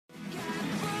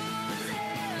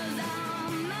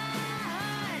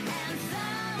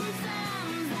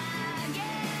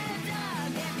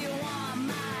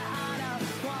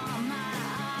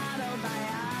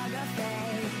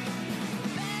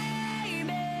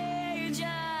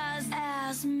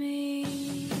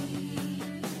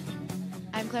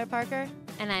Claire Parker.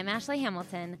 And I'm Ashley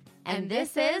Hamilton. And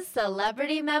this is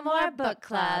Celebrity Memoir Book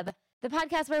Club, the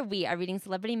podcast where we are reading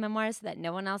celebrity memoirs so that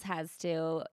no one else has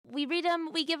to. We read them,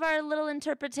 we give our little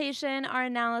interpretation, our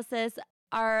analysis,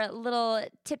 our little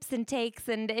tips and takes.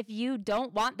 And if you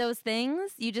don't want those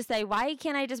things, you just say, why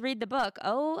can't I just read the book?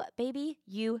 Oh, baby,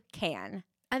 you can.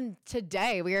 And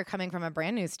today we are coming from a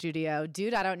brand new studio.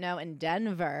 Dude, I don't know, in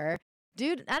Denver.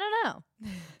 Dude, I don't know.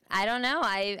 I don't know.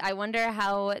 I wonder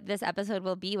how this episode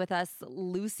will be with us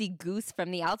loosey-goose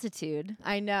from the altitude.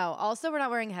 I know. Also, we're not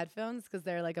wearing headphones because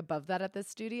they're like above that at this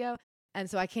studio. And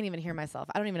so I can't even hear myself.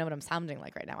 I don't even know what I'm sounding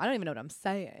like right now. I don't even know what I'm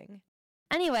saying.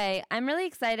 Anyway, I'm really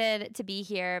excited to be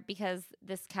here because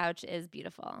this couch is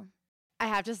beautiful. I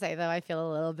have to say, though, I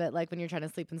feel a little bit like when you're trying to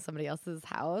sleep in somebody else's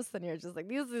house and you're just like,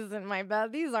 this isn't my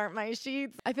bed. These aren't my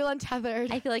sheets. I feel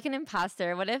untethered. I feel like an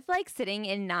imposter. What if like sitting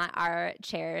in not our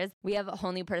chairs, we have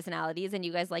whole new personalities and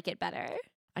you guys like it better?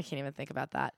 I can't even think about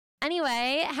that.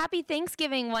 Anyway, happy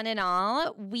Thanksgiving, one and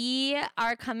all. We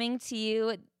are coming to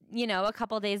you, a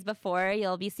couple days before.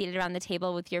 You'll be seated around the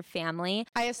table with your family.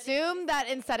 I assume that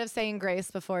instead of saying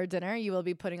grace before dinner, you will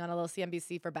be putting on a little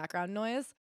CNBC for background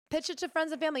noise. Pitch it to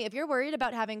friends and family. If you're worried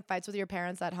about having fights with your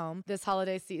parents at home this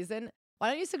holiday season, why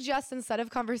don't you suggest instead of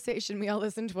conversation, we all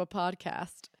listen to a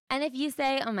podcast? And if you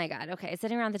say, oh my God, okay,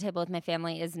 sitting around the table with my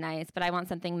family is nice, but I want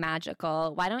something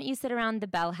magical, why don't you sit around the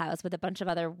Bell House with a bunch of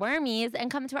other wormies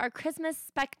and come to our Christmas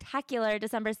spectacular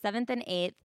December 7th and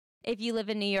 8th if you live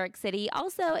in New York City.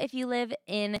 Also, if you live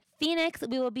in Phoenix,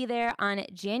 we will be there on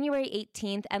January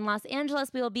 18th, and Los Angeles,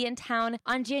 we will be in town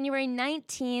on January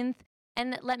 19th.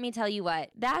 And let me tell you what,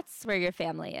 that's where your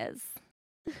family is.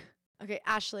 Okay,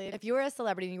 Ashley, if you were a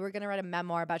celebrity and you were going to write a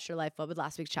memoir about your life, what would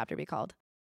last week's chapter be called?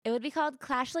 It would be called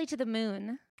Clashly to the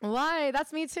Moon. Why?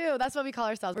 That's me too. That's what we call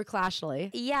ourselves. We're Clashly.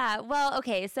 Yeah, well,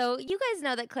 okay, so you guys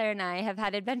know that Claire and I have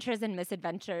had adventures and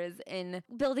misadventures in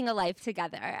building a life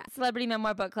together. Celebrity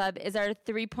Memoir Book Club is our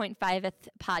 3.5th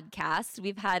podcast.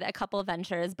 We've had a couple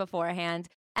ventures beforehand.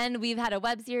 And we've had a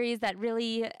web series that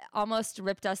really almost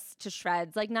ripped us to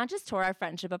shreds, like not just tore our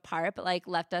friendship apart, but like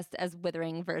left us as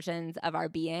withering versions of our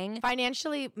being.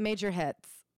 Financially, major hits.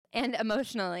 And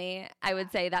emotionally, I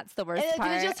would say that's the worst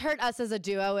part. It didn't just hurt us as a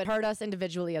duo, it hurt us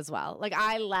individually as well. Like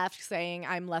I left saying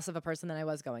I'm less of a person than I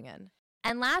was going in.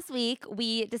 And last week,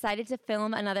 we decided to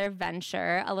film another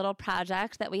venture, a little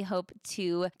project that we hope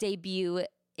to debut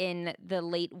in the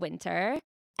late winter.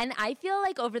 And I feel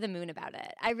like over the moon about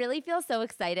it. I really feel so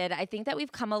excited. I think that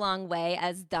we've come a long way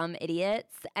as dumb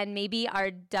idiots. And maybe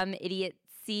our dumb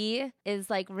idiocy is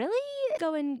like really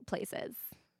going places.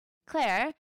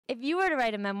 Claire, if you were to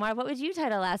write a memoir, what would you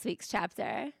title last week's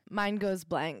chapter? Mine goes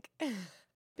blank.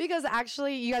 Because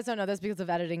actually, you guys don't know this because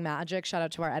of editing magic. Shout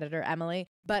out to our editor, Emily.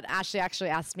 But Ashley actually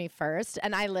asked me first.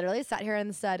 And I literally sat here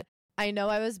and said, I know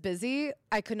I was busy.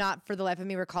 I could not for the life of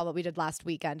me recall what we did last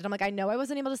weekend. And I'm like, I know I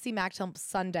wasn't able to see Mac till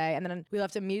Sunday. And then we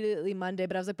left immediately Monday.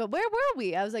 But I was like, but where were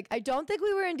we? I was like, I don't think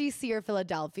we were in DC or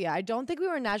Philadelphia. I don't think we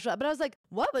were in Nashville. But I was like,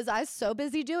 what was I so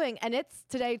busy doing? And it's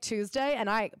today, Tuesday. And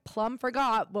I plumb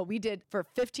forgot what we did for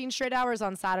 15 straight hours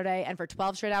on Saturday and for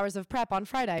 12 straight hours of prep on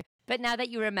Friday. But now that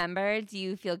you remember, do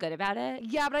you feel good about it?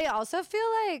 Yeah, but I also feel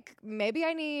like maybe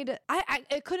I need,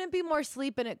 it couldn't be more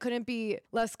sleep and it couldn't be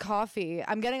less coffee.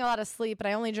 I'm getting a lot of sleep, but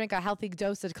I only drink a healthy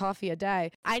dose of coffee a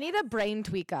day. I need a brain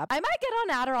tweak up. I might get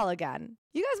on Adderall again.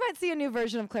 You guys might see a new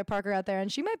version of Claire Parker out there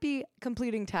and she might be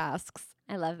completing tasks.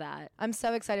 I love that. I'm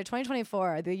so excited.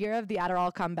 2024, the year of the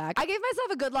Adderall comeback. I gave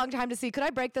myself a good long time to see, could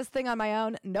I break this thing on my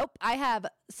own? Nope. I have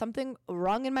something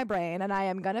wrong in my brain and I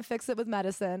am going to fix it with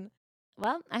medicine.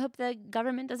 Well, I hope the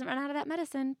government doesn't run out of that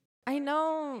medicine. I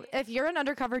know. If you're an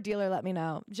undercover dealer, let me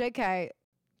know. JK.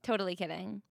 Totally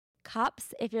kidding.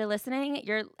 Cops, if you're listening,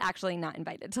 you're actually not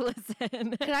invited to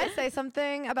listen. Can I say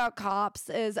something about cops?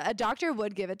 Is a doctor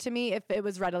would give it to me if it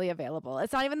was readily available.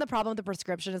 It's not even the problem with the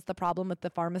prescription. It's the problem with the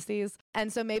pharmacies.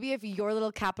 And so maybe if your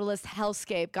little capitalist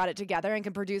hellscape got it together and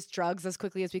can produce drugs as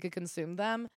quickly as we could consume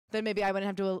them, then maybe I wouldn't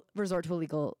have to resort to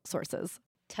illegal sources.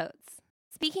 Totes.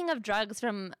 Speaking of drugs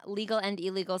from legal and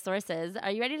illegal sources, are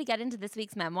you ready to get into this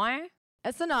week's memoir?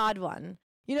 It's an odd one.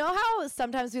 You know how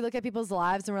sometimes we look at people's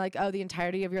lives and we're like, oh, the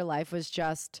entirety of your life was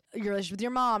just your relationship with your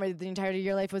mom, or the entirety of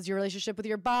your life was your relationship with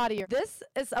your body. This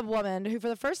is a woman who for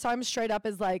the first time straight up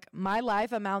is like, my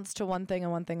life amounts to one thing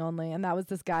and one thing only. And that was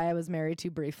this guy I was married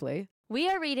to briefly. We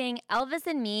are reading Elvis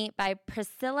and Me by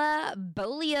Priscilla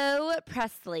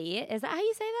Presley. Is that how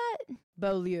you say that?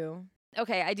 Beaulieu.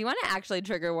 Okay, I do want to actually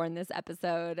trigger warn this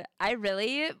episode. I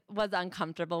really was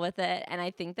uncomfortable with it. And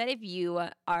I think that if you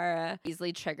are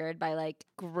easily triggered by like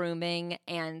grooming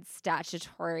and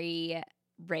statutory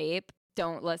rape,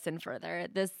 don't listen further.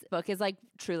 This book is like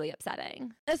truly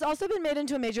upsetting. It's also been made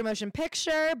into a major motion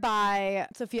picture by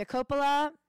Sofia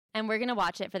Coppola. And we're going to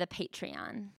watch it for the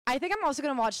Patreon. I think I'm also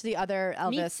going to watch the other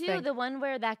Elvis Me too, thing. the one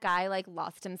where that guy like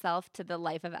lost himself to the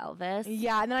life of Elvis.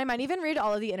 Yeah, and then I might even read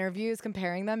all of the interviews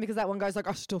comparing them because that one guy's like,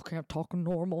 I still can't talk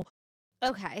normal.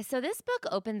 Okay, so this book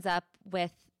opens up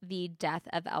with the death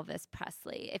of Elvis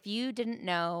Presley. If you didn't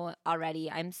know already,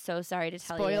 I'm so sorry to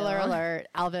tell you. Spoiler alert,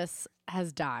 Elvis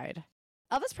has died.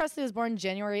 Elvis Presley was born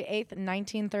January 8th,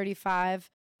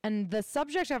 1935. And the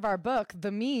subject of our book,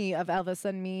 The Me of Elvis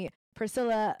and Me,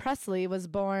 Priscilla Presley, was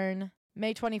born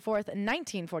May 24th,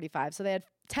 1945. So they had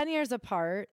 10 years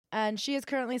apart. And she is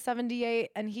currently 78,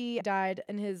 and he died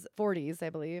in his 40s, I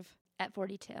believe. At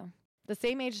 42. The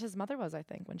same age his mother was, I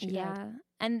think, when she died. Yeah.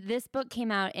 And this book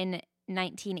came out in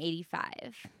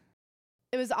 1985.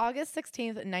 It was August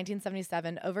 16th,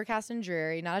 1977, overcast and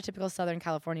dreary, not a typical Southern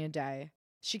California day.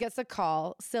 She gets a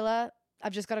call. Scylla,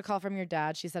 I've just got a call from your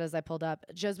dad, she said as I pulled up.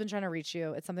 Joe's been trying to reach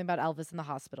you. It's something about Elvis in the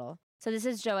hospital. So this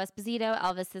is Joe Esposito,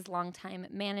 Elvis's longtime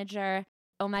manager.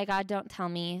 Oh my God, don't tell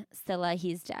me, Scylla,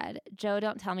 he's dead. Joe,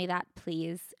 don't tell me that,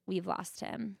 please. We've lost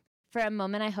him. For a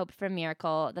moment, I hoped for a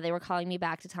miracle, that they were calling me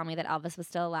back to tell me that Elvis was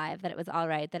still alive, that it was all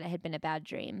right, that it had been a bad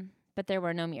dream. But there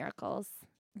were no miracles.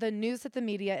 The news hit the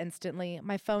media instantly.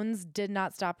 My phones did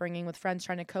not stop ringing with friends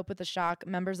trying to cope with the shock,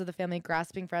 members of the family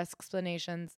grasping for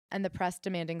explanations, and the press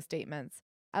demanding statements.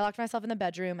 I locked myself in the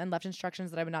bedroom and left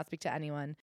instructions that I would not speak to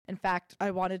anyone. In fact,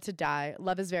 I wanted to die.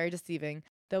 Love is very deceiving.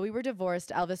 Though we were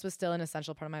divorced, Elvis was still an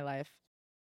essential part of my life.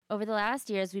 Over the last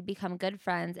years, we'd become good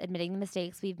friends, admitting the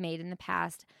mistakes we've made in the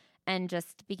past and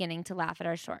just beginning to laugh at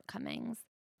our shortcomings.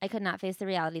 I could not face the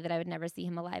reality that I would never see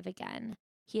him alive again.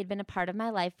 He had been a part of my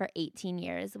life for 18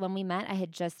 years. When we met, I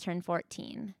had just turned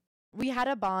 14. We had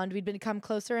a bond. We'd become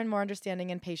closer and more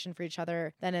understanding and patient for each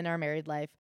other than in our married life.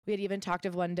 We had even talked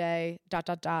of one day, ...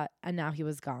 and now he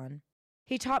was gone.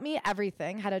 He taught me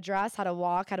everything, how to dress, how to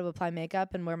walk, how to apply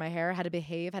makeup and wear my hair, how to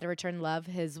behave, how to return love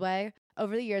his way.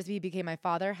 Over the years, he became my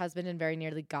father, husband, and very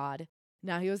nearly God.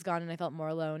 Now he was gone and I felt more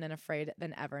alone and afraid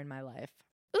than ever in my life.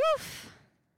 Oof.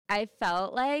 I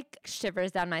felt like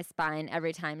shivers down my spine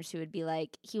every time she would be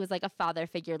like, he was like a father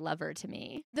figure lover to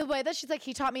me. The way that she's like,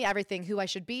 he taught me everything, who I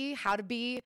should be, how to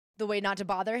be, the way not to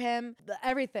bother him,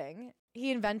 everything.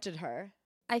 He invented her.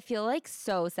 I feel like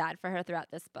so sad for her throughout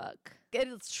this book.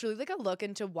 It's truly like a look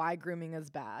into why grooming is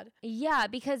bad. Yeah,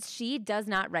 because she does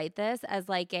not write this as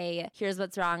like a here's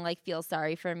what's wrong, like feel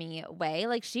sorry for me way.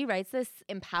 Like she writes this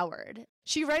empowered.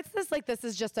 She writes this like this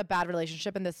is just a bad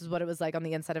relationship and this is what it was like on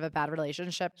the inside of a bad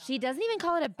relationship. She doesn't even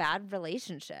call it a bad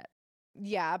relationship.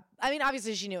 Yeah. I mean,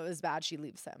 obviously she knew it was bad. She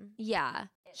leaves him. Yeah.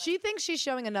 She thinks she's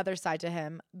showing another side to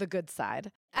him, the good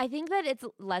side. I think that it's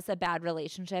less a bad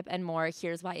relationship and more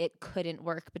here's why it couldn't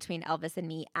work between Elvis and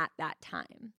me at that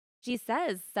time. She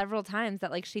says several times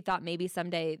that like she thought maybe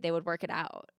someday they would work it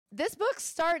out. This book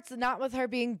starts not with her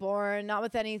being born, not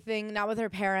with anything, not with her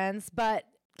parents, but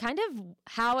kind of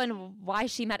how and why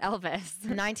she met Elvis.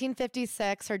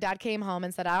 1956, her dad came home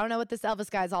and said, I don't know what this Elvis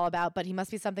guy's all about, but he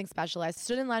must be something special. I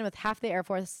stood in line with half the Air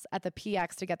Force at the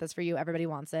PX to get this for you. Everybody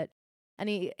wants it. And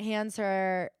he hands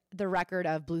her the record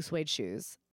of blue suede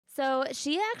shoes. So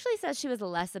she actually says she was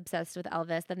less obsessed with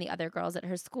Elvis than the other girls at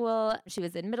her school. She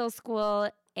was in middle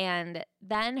school. And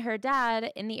then her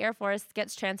dad in the Air Force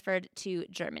gets transferred to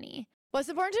Germany. What's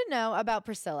important to know about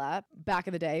Priscilla, back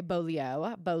in the day,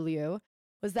 Beaulieu,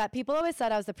 was that people always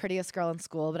said I was the prettiest girl in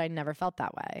school, but I never felt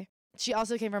that way. She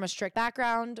also came from a strict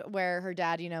background where her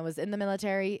dad, was in the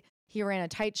military. He ran a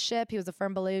tight ship. He was a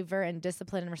firm believer in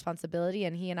discipline and responsibility,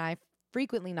 and he and I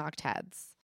frequently knocked heads.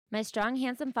 My strong,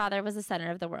 handsome father was the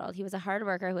center of the world. He was a hard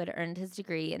worker who had earned his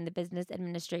degree in the business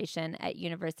administration at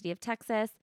University of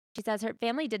Texas. She says her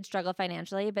family did struggle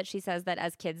financially, but she says that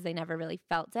as kids, they never really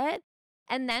felt it.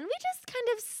 And then we just kind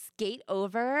of skate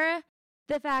over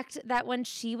the fact that when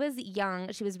she was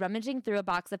young, she was rummaging through a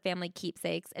box of family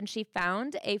keepsakes and she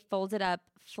found a folded up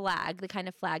flag, the kind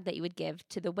of flag that you would give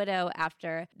to the widow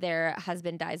after their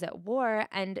husband dies at war.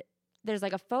 And there's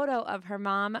like a photo of her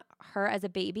mom, her as a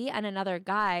baby, and another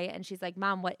guy. And she's like,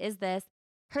 Mom, what is this?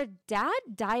 Her dad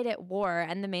died at war,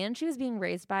 and the man she was being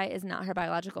raised by is not her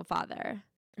biological father.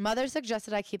 Mother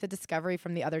suggested I keep the discovery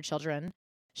from the other children.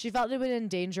 She felt it would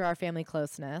endanger our family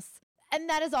closeness. And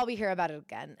that is all we hear about it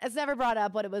again. It's never brought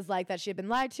up what it was like that she had been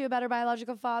lied to about her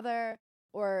biological father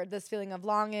or this feeling of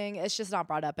longing. It's just not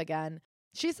brought up again.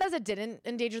 She says it didn't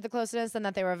endanger the closeness and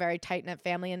that they were a very tight-knit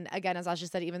family. And again, as Asha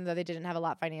said, even though they didn't have a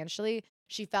lot financially,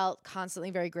 she felt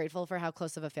constantly very grateful for how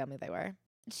close of a family they were.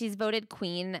 She's voted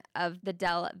queen of the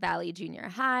Del Valley Junior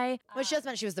High. Which just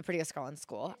meant she was the prettiest girl in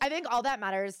school. I think all that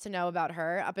matters to know about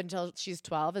her up until she's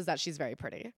 12 is that she's very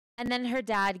pretty. And then her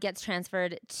dad gets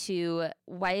transferred to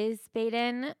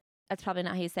Wiesbaden. That's probably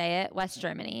not how you say it. West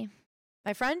Germany.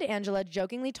 My friend Angela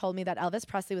jokingly told me that Elvis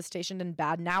Presley was stationed in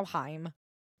Bad Nauheim,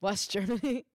 West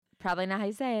Germany. Probably not how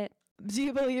you say it. Do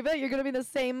you believe it? You're going to be in the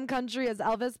same country as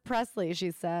Elvis Presley, she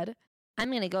said. I'm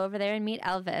going to go over there and meet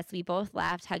Elvis. We both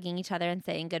laughed, hugging each other and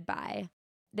saying goodbye.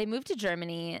 They moved to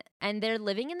Germany, and they're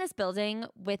living in this building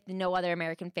with no other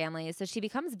American families, so she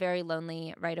becomes very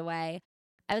lonely right away.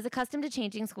 I was accustomed to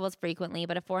changing schools frequently,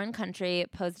 but a foreign country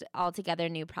posed altogether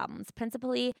new problems,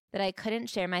 principally that I couldn't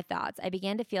share my thoughts. I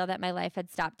began to feel that my life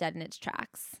had stopped dead in its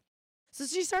tracks. So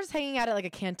she starts hanging out at like a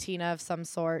cantina of some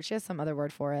sort. She has some other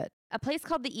word for it. A place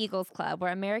called the Eagles Club,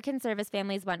 where American service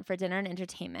families went for dinner and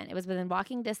entertainment. It was within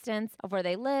walking distance of where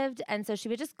they lived, and so she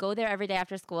would just go there every day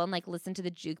after school and like listen to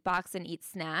the jukebox and eat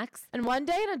snacks. And one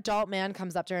day an adult man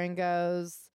comes up to her and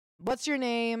goes, "What's your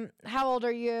name? How old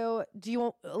are you? Do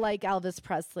you like Elvis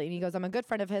Presley?" And he goes, "I'm a good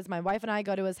friend of his. My wife and I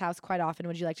go to his house quite often.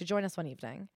 Would you like to join us one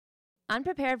evening?"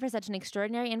 Unprepared for such an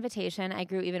extraordinary invitation, I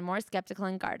grew even more skeptical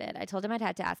and guarded. I told him I'd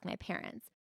had to ask my parents.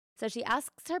 So she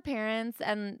asks her parents,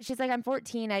 and she's like, "I'm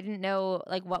 14. I didn't know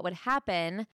like what would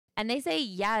happen." And they say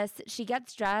yes. She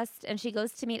gets dressed and she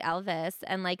goes to meet Elvis,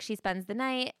 and like she spends the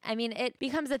night. I mean, it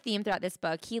becomes a theme throughout this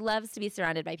book. He loves to be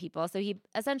surrounded by people. So he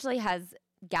essentially has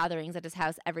gatherings at his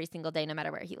house every single day, no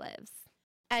matter where he lives.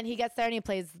 And he gets there and he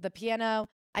plays the piano.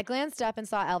 I glanced up and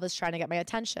saw Elvis trying to get my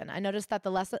attention. I noticed that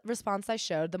the less response I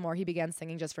showed, the more he began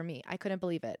singing just for me. I couldn't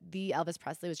believe it. The Elvis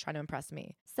Presley was trying to impress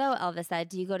me. So Elvis said,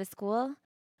 "Do you go to school?"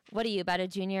 "What are you, about a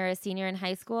junior or a senior in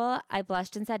high school?" I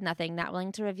blushed and said nothing, not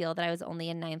willing to reveal that I was only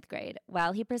in 9th grade.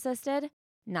 "Well," he persisted.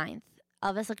 "Ninth."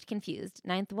 Elvis looked confused.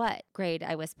 "Ninth what?" "Grade,"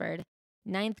 I whispered.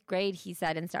 "Ninth grade," he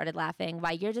said and started laughing.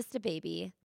 "Why, you're just a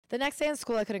baby." The next day in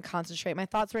school, I couldn't concentrate. My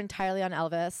thoughts were entirely on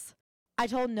Elvis. I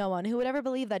told no one. Who would ever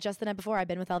believe that just the night before I'd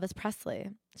been with Elvis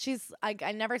Presley?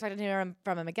 I never expected to hear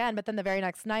from him again, but then the very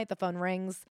next night, the phone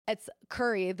rings. It's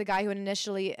Curry, the guy who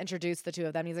initially introduced the two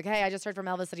of them. He's like, "Hey, I just heard from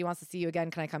Elvis that he wants to see you again.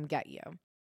 Can I come get you?"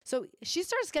 So she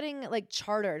starts getting like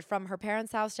chartered from her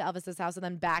parents' house to Elvis's house and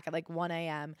then back at like 1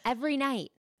 a.m. Every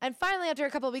night. And finally, after a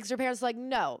couple of weeks, her parents are like,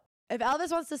 "No, if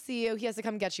Elvis wants to see you, he has to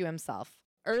come get you himself."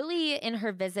 Early in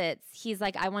her visits, he's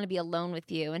like, "I want to be alone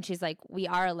with you." And she's like, "We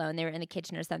are alone." They were in the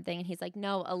kitchen or something. And he's like,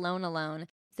 "No, alone.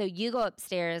 So you go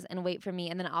upstairs and wait for me,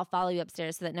 and then I'll follow you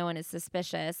upstairs so that no one is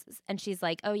suspicious." And she's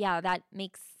like, "Oh, yeah, that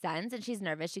makes sense." And she's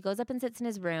nervous. She goes up and sits in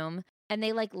his room, and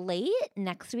they like lay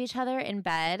next to each other in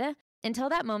bed. Until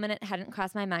that moment, it hadn't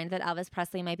crossed my mind that Elvis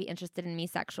Presley might be interested in me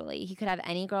sexually. He could have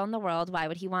any girl in the world. Why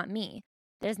would he want me?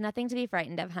 "There's nothing to be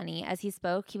frightened of, honey." As he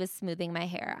spoke, he was smoothing my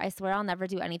hair. "I swear I'll never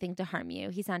do anything to harm you."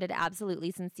 He sounded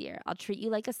absolutely sincere. "I'll treat you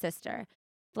like a sister."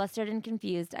 Flustered and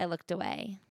confused, I looked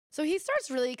away. So he starts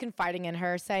really confiding in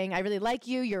her, saying, "I really like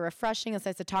you. You're refreshing. It's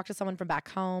nice to talk to someone from back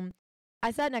home."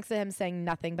 I sat next to him saying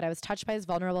nothing, but I was touched by his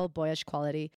vulnerable, boyish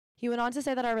quality. He went on to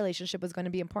say that our relationship was going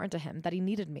to be important to him, that he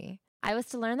needed me. I was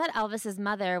to learn that Elvis's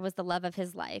mother was the love of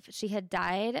his life. She had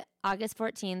died August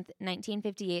 14th,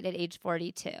 1958 at age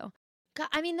 42. God,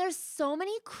 I mean, there's so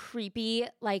many creepy,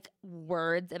 like,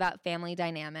 words about family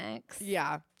dynamics.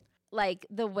 Yeah. Like,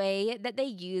 the way that they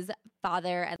use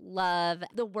father and love.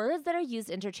 The words that are used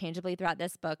interchangeably throughout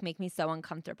this book make me so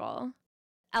uncomfortable.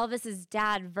 Elvis's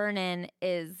dad, Vernon,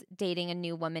 is dating a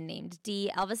new woman named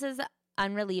Dee. Elvis's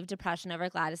unrelieved depression over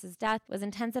Gladys's death was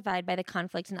intensified by the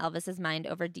conflict in Elvis's mind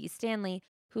over Dee Stanley,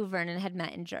 who Vernon had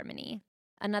met in Germany.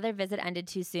 Another visit ended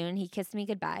too soon. He kissed me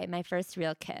goodbye, my first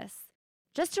real kiss.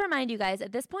 Just to remind you guys,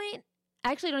 at this point,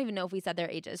 I actually don't even know if we said their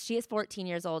ages. She is 14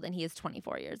 years old and he is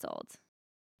 24 years old.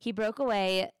 He broke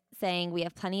away, saying, "We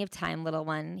have plenty of time, little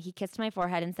one." He kissed my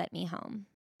forehead and sent me home.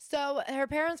 So her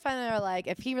parents finally are like,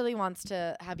 if he really wants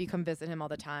to have you come visit him all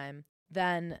the time,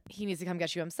 then he needs to come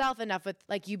get you himself. Enough with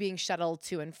like you being shuttled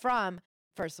to and from.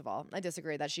 First of all, I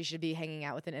disagree that she should be hanging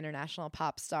out with an international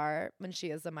pop star when she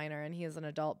is a minor and he is an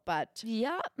adult. But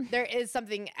yeah, there is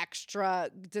something extra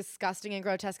disgusting and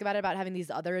grotesque about it, about having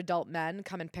these other adult men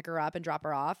come and pick her up and drop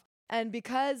her off. And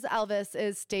because Elvis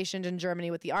is stationed in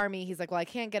Germany with the army, he's like, "Well, I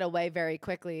can't get away very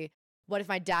quickly. What if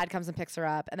my dad comes and picks her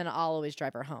up and then I'll always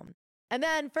drive her home?" And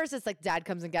then first it's like dad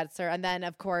comes and gets her. And then,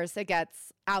 of course, it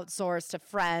gets outsourced to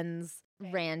friends.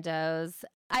 Randos.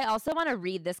 I also want to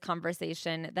read this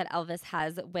conversation that Elvis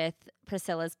has with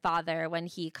Priscilla's father when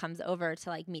he comes over to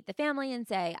like meet the family and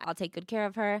say, "I'll take good care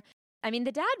of her." I mean,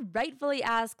 the dad rightfully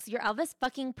asks, "You're Elvis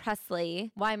fucking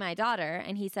Presley. Why my daughter?"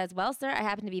 And he says, "Well, sir, I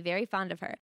happen to be very fond of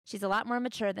her. She's a lot more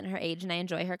mature than her age and I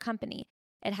enjoy her company.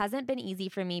 It hasn't been easy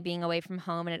for me being away from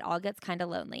home and it all gets kind of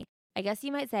lonely. I guess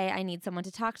you might say I need someone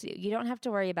to talk to. You don't have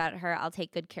to worry about her. I'll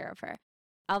take good care of her.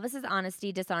 Elvis's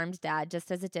honesty disarmed Dad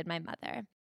just as it did my mother.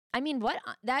 I mean, what?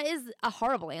 That is a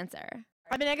horrible answer.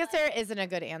 I mean, I guess there isn't a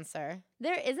good answer.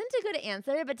 There isn't a good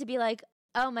answer, but to be like,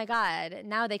 oh my God,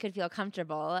 now they could feel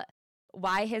comfortable.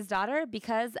 Why his daughter?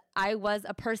 Because I was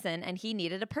a person and he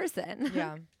needed a person.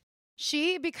 Yeah.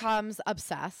 She becomes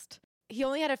obsessed. He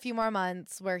only had a few more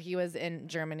months where he was in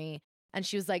Germany, and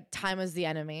she was like, time was the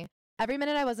enemy. Every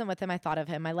minute I wasn't with him, I thought of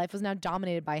him. My life was now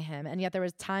dominated by him, and yet there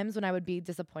was times when I would be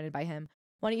disappointed by him.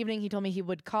 One evening, he told me he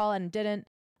would call and didn't.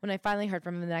 When I finally heard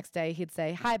from him the next day, he'd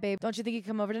say, hi, babe, don't you think you could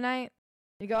come over tonight?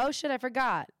 You go, oh shit, I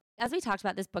forgot. As we talked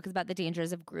about, this book is about the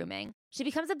dangers of grooming. She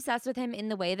becomes obsessed with him in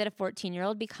the way that a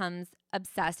 14-year-old becomes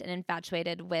obsessed and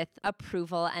infatuated with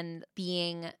approval and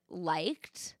being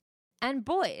liked. And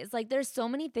boys, like there's so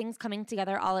many things coming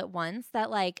together all at once that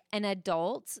like an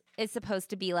adult is supposed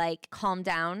to be like, calm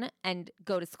down and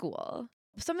go to school.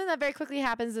 Something that very quickly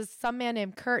happens is some man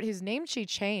named Kurt, whose name she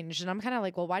changed. And I'm kind of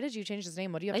like, well, why did you change his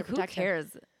name? What do you have like, to protect who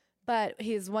cares? him? But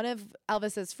he's one of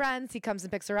Elvis's friends. He comes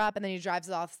and picks her up, and then he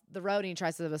drives off the road and he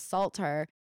tries to assault her.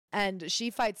 And she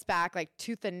fights back like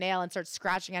tooth and nail and starts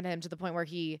scratching at him to the point where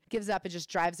he gives up and just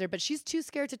drives her. But she's too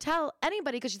scared to tell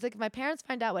anybody because she's like, if my parents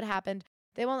find out what happened,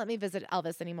 they won't let me visit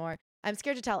Elvis anymore. I'm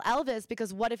scared to tell Elvis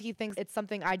because what if he thinks it's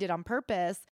something I did on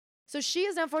purpose? So she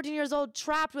is now 14 years old,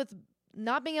 trapped with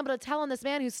not being able to tell on this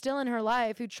man who's still in her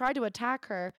life, who tried to attack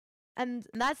her. And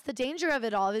that's the danger of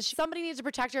it all, is somebody needs to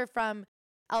protect her from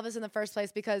Elvis in the first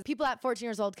place, because people at 14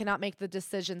 years old cannot make the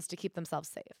decisions to keep themselves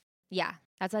safe. Yeah,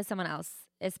 that's why someone else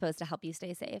is supposed to help you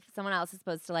stay safe. Someone else is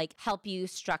supposed to like help you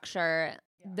structure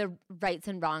the rights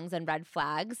and wrongs and red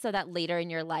flags so that later in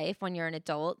your life, when you're an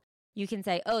adult, you can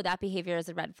say, oh, that behavior is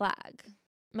a red flag.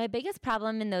 My biggest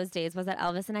problem in those days was that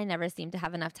Elvis and I never seemed to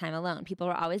have enough time alone. People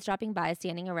were always dropping by,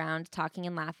 standing around, talking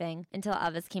and laughing until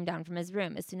Elvis came down from his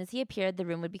room. As soon as he appeared, the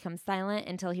room would become silent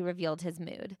until he revealed his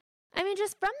mood. I mean,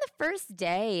 just from the first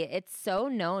day, it's so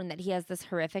known that he has this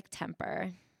horrific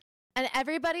temper. And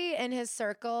everybody in his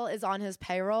circle is on his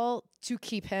payroll to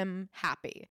keep him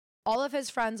happy. All of his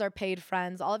friends are paid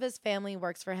friends. All of his family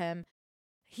works for him.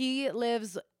 He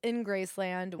lives in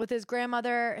Graceland with his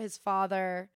grandmother, his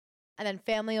father, and then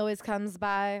family always comes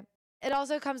by. It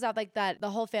also comes out like that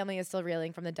the whole family is still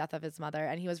reeling from the death of his mother,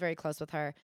 and he was very close with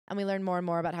her. And we learned more and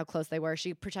more about how close they were.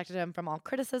 She protected him from all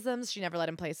criticisms. She never let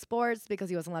him play sports because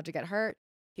he wasn't allowed to get hurt.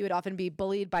 He would often be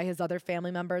bullied by his other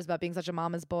family members about being such a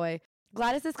mama's boy.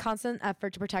 Gladys's constant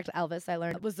effort to protect Elvis, I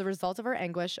learned, was the result of her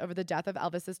anguish over the death of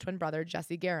Elvis's twin brother,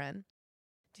 Jesse Guerin.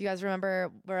 Do you guys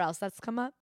remember where else that's come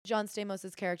up? John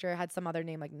Stamos' character had some other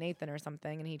name like Nathan or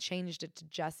something, and he changed it to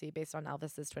Jesse based on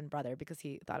Elvis's twin brother because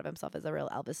he thought of himself as a real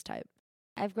Elvis type.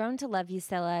 I've grown to love you,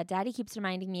 Scylla. Daddy keeps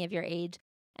reminding me of your age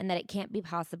and that it can't be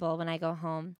possible when I go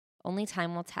home. Only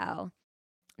time will tell.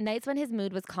 Nights when his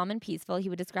mood was calm and peaceful, he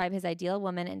would describe his ideal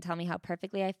woman and tell me how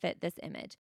perfectly I fit this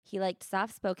image. He liked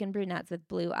soft-spoken brunettes with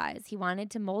blue eyes. He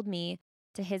wanted to mold me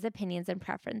to his opinions and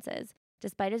preferences.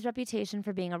 Despite his reputation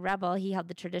for being a rebel, he held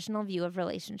the traditional view of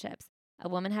relationships. A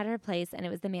woman had her place, and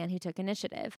it was the man who took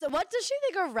initiative. So what does she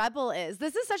think a rebel is?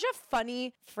 This is such a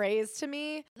funny phrase to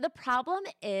me. The problem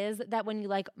is that when you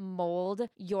like mold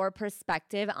your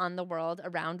perspective on the world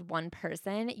around one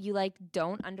person, you like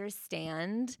don't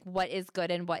understand what is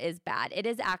good and what is bad. It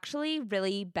is actually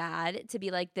really bad to be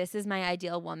like, this is my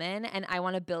ideal woman, and I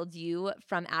want to build you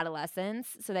from adolescence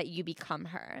so that you become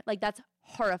her. Like, that's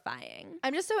horrifying.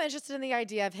 I'm just so interested in the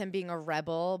idea of him being a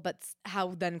rebel, but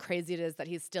how then crazy it is that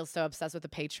he's still so obsessed with the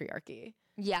patriarchy.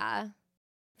 Yeah.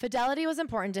 Fidelity was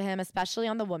important to him, especially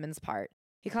on the woman's part.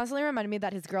 He constantly reminded me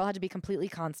that his girl had to be completely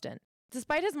constant.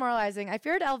 Despite his moralizing, I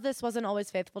feared Elvis wasn't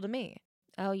always faithful to me.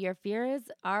 Oh, your fears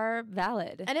are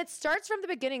valid. And it starts from the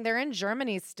beginning. They're in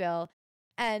Germany still.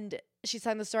 And she's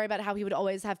telling the story about how he would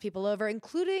always have people over,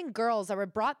 including girls that were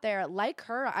brought there, like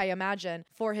her, I imagine,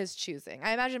 for his choosing.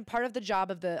 I imagine part of the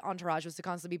job of the entourage was to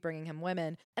constantly be bringing him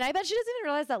women. And I bet she doesn't even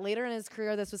realize that later in his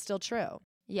career, this was still true.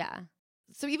 Yeah.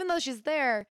 So even though she's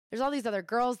there, there's all these other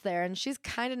girls there, and she's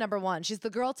kind of number one. She's the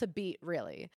girl to beat,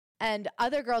 really. And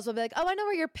other girls will be like, oh, I know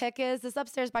where your pick is. It's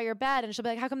upstairs by your bed. And she'll be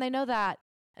like, how come they know that?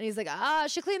 And he's like,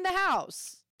 she cleaned the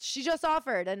house. She just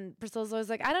offered. And Priscilla's always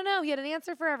like, I don't know. He had an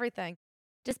answer for everything.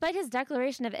 Despite his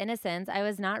declaration of innocence, I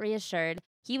was not reassured.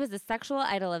 He was the sexual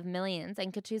idol of millions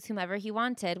and could choose whomever he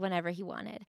wanted whenever he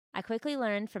wanted. I quickly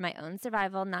learned for my own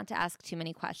survival not to ask too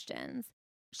many questions.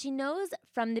 She knows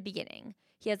from the beginning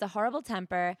he has a horrible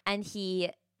temper and he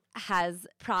has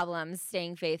problems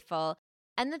staying faithful.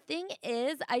 And the thing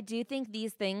is, I do think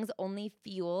these things only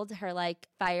fueled her like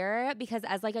fire because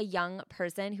as like a young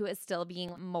person who is still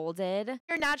being molded.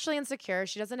 You're naturally insecure.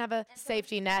 She doesn't have a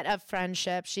safety net of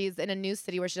friendship. She's in a new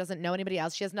city where she doesn't know anybody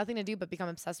else. She has nothing to do but become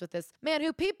obsessed with this man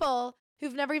who people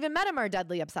who've never even met him are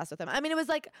deadly obsessed with him. I mean, it was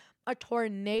like a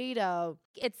tornado.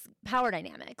 It's power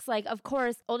dynamics. Like, of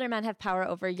course, older men have power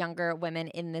over younger women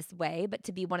in this way, but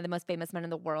to be one of the most famous men in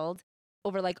the world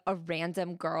over like a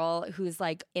random girl who's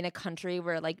like in a country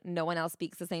where like no one else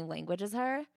speaks the same language as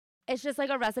her. It's just like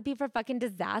a recipe for fucking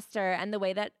disaster. And the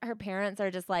way that her parents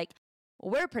are just like,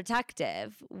 we're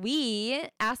protective. We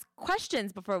ask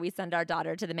questions before we send our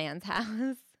daughter to the man's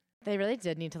house. They really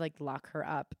did need to like lock her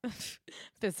up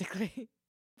physically.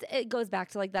 It goes back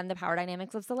to like then the power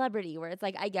dynamics of celebrity where it's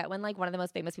like I get when like one of the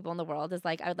most famous people in the world is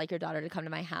like, I would like your daughter to come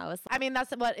to my house. I mean,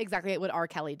 that's exactly what R.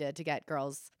 Kelly did to get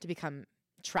girls to become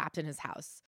trapped in his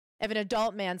house. If an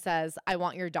adult man says, I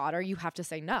want your daughter, you have to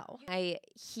say no. I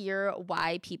hear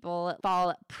why people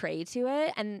fall prey to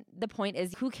it. And the point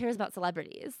is, who cares about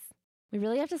celebrities? We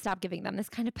really have to stop giving them this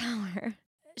kind of power.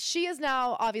 She is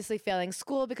now obviously failing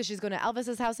school because she's going to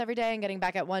Elvis's house every day and getting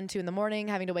back at 1, 2 in the morning,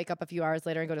 having to wake up a few hours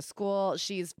later and go to school.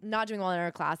 She's not doing well in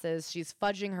her classes. She's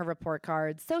fudging her report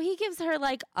cards. So he gives her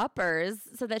like uppers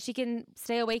so that she can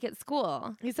stay awake at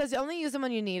school. He says you only use them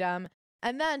when you need them.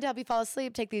 And then to help you fall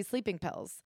asleep, take these sleeping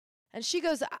pills. And she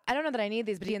goes, I don't know that I need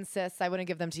these, but he insists I wouldn't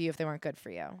give them to you if they weren't good for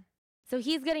you. So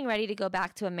he's getting ready to go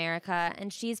back to America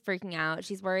and she's freaking out.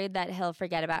 She's worried that he'll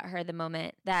forget about her the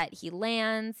moment that he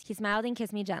lands. He smiled and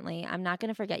kissed me gently. I'm not going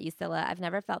to forget you, Scylla. I've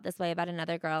never felt this way about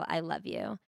another girl. I love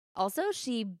you. Also,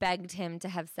 she begged him to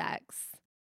have sex.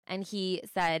 And he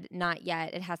said, not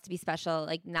yet. It has to be special,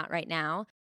 like not right now.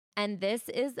 And this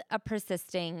is a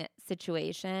persisting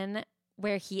situation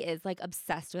where he is like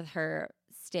obsessed with her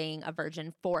staying a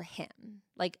virgin for him,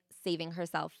 like saving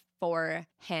herself for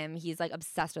him. He's like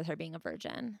obsessed with her being a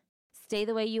virgin. Stay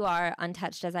the way you are,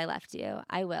 untouched as I left you.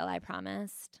 I will, I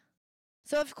promised.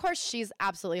 So of course she's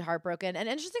absolutely heartbroken. And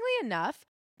interestingly enough,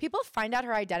 people find out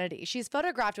her identity. She's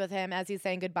photographed with him as he's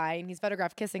saying goodbye and he's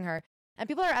photographed kissing her. And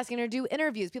people are asking her to do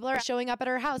interviews. People are showing up at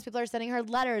her house. People are sending her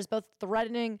letters, both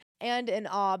threatening and in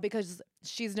awe because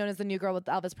she's known as the new girl with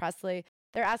Elvis Presley.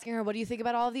 They're asking her, what do you think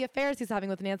about all of the affairs he's having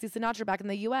with Nancy Sinatra back in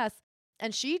the U.S.?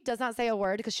 And she does not say a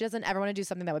word because she doesn't ever want to do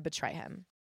something that would betray him.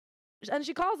 And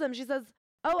she calls him. She says,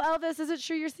 oh, Elvis, is it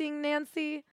true you're seeing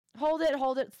Nancy? Hold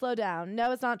it, slow down.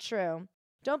 No, it's not true.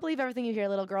 Don't believe everything you hear,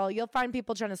 little girl. You'll find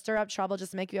people trying to stir up trouble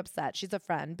just to make you upset. She's a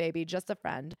friend, baby, just a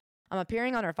friend. I'm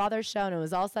appearing on her father's show, and it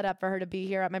was all set up for her to be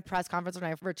here at my press conference when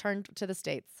I returned to the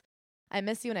States. I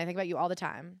miss you, and I think about you all the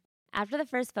time. After the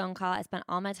first phone call, I spent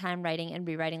all my time writing and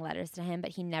rewriting letters to him,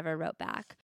 but he never wrote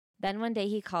back. Then one day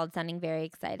he called, sounding very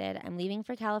excited. I'm leaving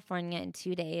for California in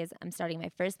 2 days. I'm starting my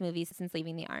first movie since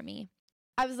leaving the Army.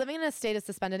 I was living in a state of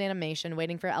suspended animation,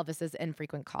 waiting for Elvis's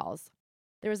infrequent calls.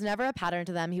 There was never a pattern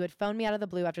to them. He would phone me out of the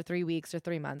blue after 3 weeks or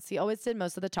 3 months. He always did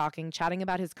most of the talking, chatting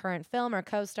about his current film or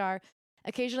co-star.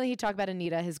 Occasionally he'd talk about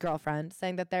Anita, his girlfriend,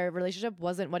 saying that their relationship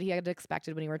wasn't what he had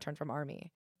expected when he returned from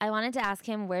Army. I wanted to ask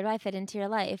him, where do I fit into your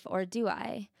life, or do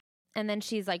I? And then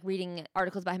she's like reading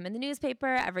articles about him in the newspaper.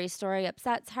 Every story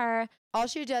upsets her. All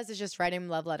she does is just write him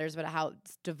love letters about how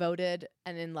devoted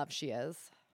and in love she is.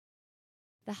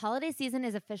 The holiday season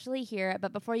is officially here,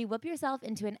 but before you whip yourself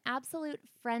into an absolute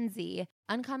frenzy,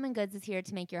 Uncommon Goods is here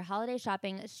to make your holiday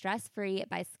shopping stress-free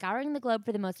by scouring the globe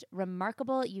for the most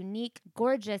remarkable, unique,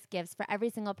 gorgeous gifts for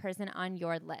every single person on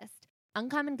your list.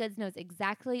 Uncommon Goods knows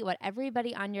exactly what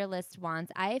everybody on your list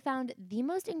wants. I found the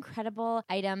most incredible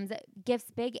items,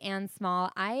 gifts big and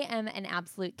small. I am an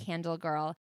absolute candle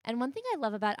girl. And one thing I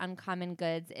love about Uncommon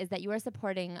Goods is that you are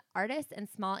supporting artists and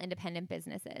small independent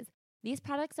businesses. These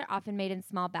products are often made in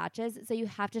small batches, so you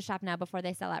have to shop now before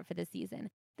they sell out for the season.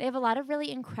 They have a lot of really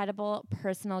incredible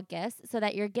personal gifts so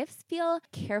that your gifts feel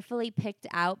carefully picked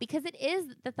out because it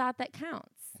is the thought that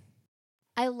counts.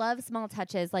 I love small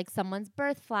touches like someone's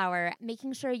birth flower,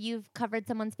 making sure you've covered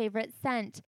someone's favorite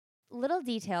scent. Little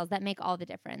details that make all the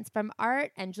difference. From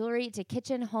art and jewelry to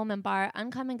kitchen, home, and bar,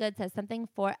 Uncommon Goods has something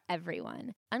for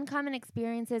everyone. Uncommon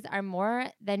experiences are more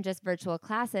than just virtual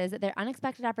classes. They're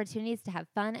unexpected opportunities to have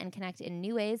fun and connect in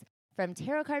new ways. From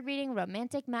tarot card reading,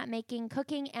 romantic map making,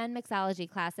 cooking, and mixology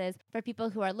classes for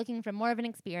people who are looking for more of an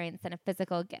experience than a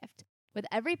physical gift. With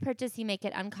every purchase you make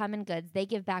at Uncommon Goods, they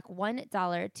give back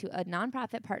 $1 to a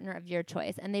nonprofit partner of your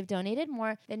choice, and they've donated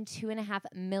more than $2.5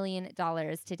 million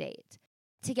to date.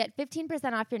 To get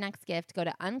 15% off your next gift, go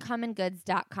to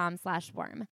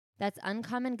uncommongoods.com/worm. That's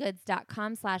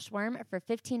uncommongoods.com/worm for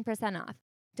 15% off.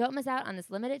 Don't miss out on this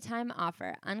limited time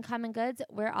offer. Uncommon Goods,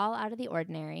 we're all out of the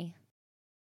ordinary.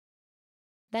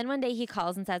 Then one day he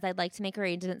calls and says, I'd like to make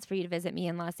arrangements for you to visit me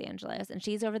in Los Angeles. And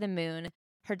she's over the moon.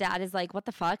 Her dad is like, what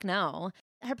the fuck? No.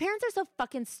 Her parents are so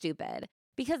fucking stupid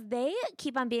because they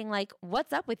keep on being like,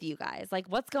 what's up with you guys? Like,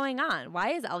 what's going on? Why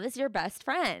is Elvis your best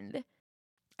friend?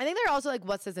 I think they're also like,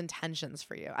 what's his intentions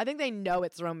for you? I think they know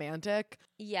it's romantic.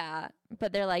 Yeah.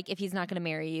 But they're like, if he's not going to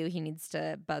marry you, he needs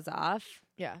to buzz off.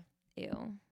 Yeah.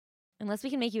 Ew. Unless we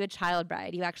can make you a child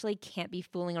bride, you actually can't be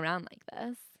fooling around like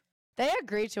this. They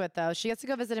agree to it, though. She gets to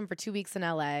go visit him for 2 weeks in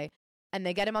LA, and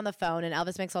they get him on the phone, and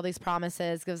Elvis makes all these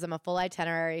promises, gives them a full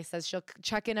itinerary, says she'll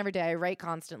check in every day, write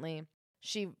constantly.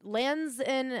 She lands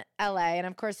in LA, and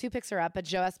of course, who picks her up but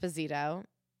Joe Esposito,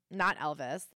 not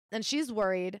Elvis. And she's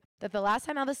worried that the last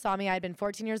time Elvis saw me, I had been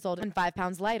 14 years old and 5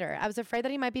 pounds lighter. I was afraid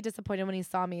that he might be disappointed when he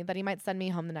saw me, that he might send me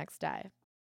home the next day.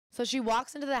 So she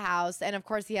walks into the house, and of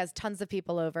course, he has tons of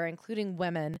people over, including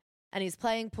women, and he's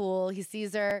playing pool. He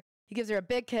sees her. He gives her a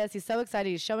big kiss. He's so excited.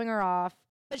 He's showing her off.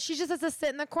 But she just has to sit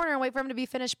in the corner and wait for him to be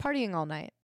finished partying all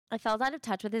night. I felt out of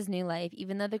touch with his new life,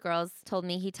 even though the girls told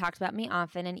me he talked about me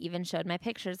often and even showed my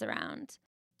pictures around.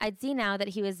 I'd see now that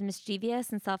he was mischievous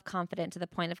and self-confident to the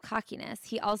point of cockiness.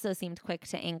 He also seemed quick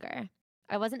to anger.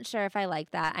 I wasn't sure if I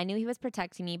liked that. I knew he was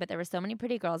protecting me, but there were so many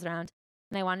pretty girls around,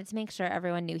 and I wanted to make sure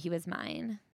everyone knew he was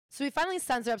mine. So he finally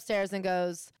sends her upstairs and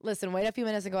goes, listen, wait a few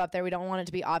minutes and go up there. We don't want it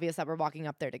to be obvious that we're walking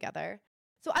up there together.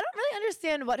 So I don't really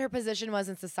understand what her position was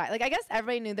in society. Like, I guess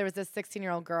everybody knew there was this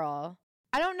 16-year-old girl.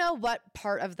 I don't know what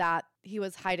part of that he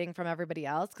was hiding from everybody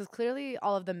else, because clearly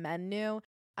all of the men knew.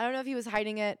 I don't know if he was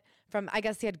hiding it from, I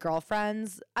guess he had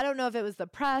girlfriends. I don't know if it was the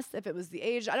press, if it was the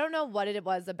age. I don't know what it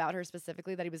was about her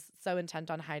specifically that he was so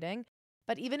intent on hiding.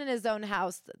 But even in his own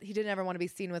house, he didn't ever want to be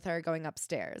seen with her going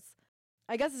upstairs.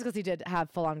 I guess it's because he did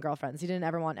have full-on girlfriends. He didn't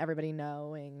ever want everybody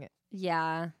knowing.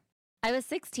 Yeah. I was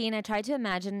 16. I tried to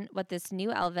imagine what this new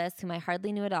Elvis, whom I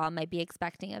hardly knew at all, might be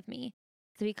expecting of me.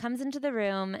 So he comes into the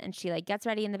room and she gets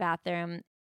ready in the bathroom.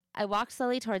 I walked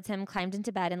slowly towards him, climbed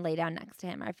into bed, and lay down next to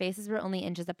him. Our faces were only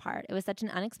inches apart. It was such an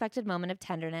unexpected moment of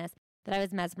tenderness that I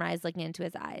was mesmerized looking into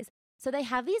his eyes. So they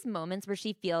have these moments where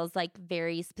she feels like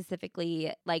very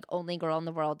specifically like only girl in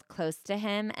the world close to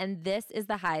him. And this is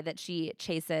the high that she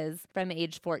chases from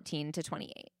age 14 to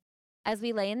 28. As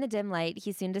we lay in the dim light,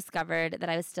 he soon discovered that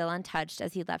I was still untouched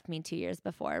as he left me 2 years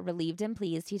before. Relieved and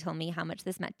pleased, he told me how much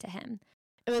this meant to him.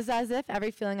 It was as if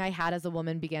every feeling I had as a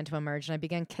woman began to emerge, and I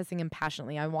began kissing him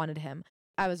passionately. I wanted him.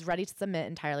 I was ready to submit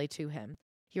entirely to him.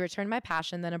 He returned my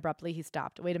passion, then abruptly he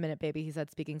stopped. Wait a minute, baby, he said,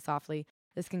 speaking softly.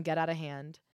 This can get out of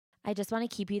hand. I just want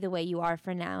to keep you the way you are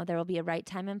for now. There will be a right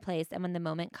time and place, and when the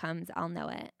moment comes, I'll know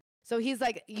it. So he's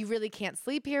like, you really can't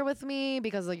sleep here with me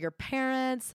because of your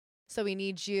parents. So we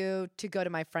need you to go to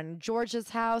my friend George's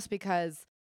house because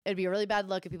it'd be a really bad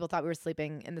look if people thought we were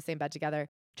sleeping in the same bed together.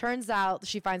 Turns out,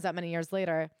 she finds out many years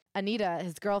later, Anita,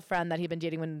 his girlfriend that he'd been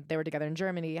dating when they were together in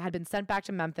Germany, had been sent back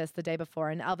to Memphis the day before,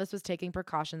 and Elvis was taking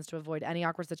precautions to avoid any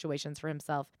awkward situations for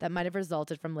himself that might have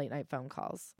resulted from late-night phone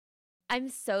calls. I'm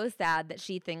so sad that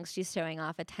she thinks she's showing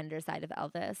off a tender side of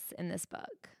Elvis in this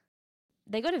book.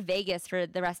 They go to Vegas for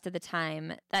the rest of the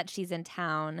time that she's in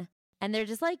town, and they're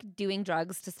just like doing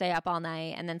drugs to stay up all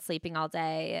night and then sleeping all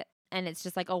day, and it's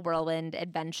just like a whirlwind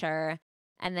adventure,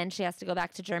 and then she has to go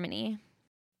back to Germany.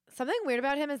 Something weird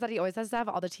about him is that he always has to have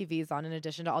all the TVs on in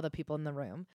addition to all the people in the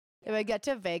room. They would get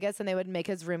to Vegas and they would make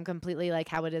his room completely like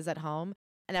how it is at home,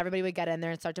 and everybody would get in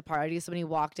there and start to party, so when he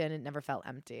walked in, it never felt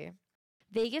empty.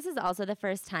 Vegas is also the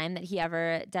first time that he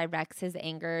ever directs his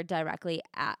anger directly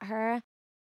at her.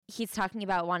 He's talking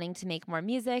about wanting to make more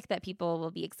music that people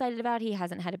will be excited about. He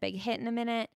hasn't had a big hit in a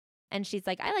minute. And she's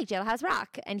like, I like Jailhouse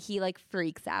Rock. And he like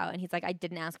freaks out. And he's like, I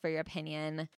didn't ask for your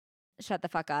opinion. Shut the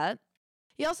fuck up.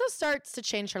 He also starts to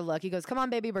change her look. He goes, come on,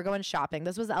 baby, we're going shopping.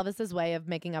 This was Elvis's way of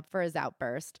making up for his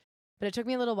outburst. But it took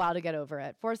me a little while to get over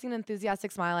it. Forcing an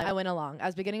enthusiastic smile, I went along. I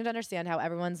was beginning to understand how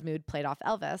everyone's mood played off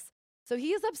Elvis. So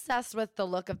he's obsessed with the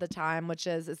look of the time, which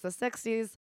is it's the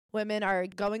 60s. Women are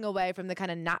going away from the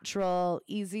kind of natural,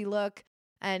 easy look.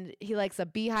 And he likes a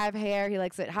beehive hair. He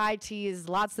likes it high tees,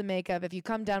 lots of makeup. If you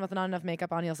come down with not enough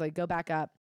makeup on, he'll say, go back up.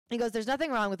 He goes, there's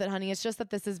nothing wrong with it, honey. It's just that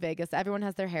this is Vegas. Everyone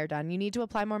has their hair done. You need to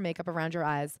apply more makeup around your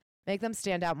eyes. Make them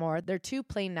stand out more. They're too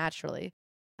plain naturally.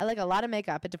 I like a lot of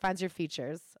makeup. It defines your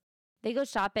features. They go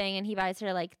shopping and he buys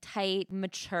her like tight,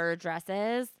 mature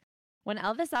dresses. When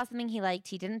Elvis saw something he liked,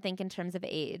 he didn't think in terms of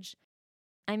age.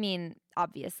 I mean,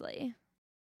 obviously.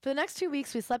 For the next 2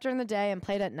 weeks, we slept during the day and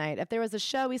played at night. If there was a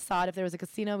show, we saw it. If there was a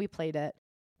casino, we played it.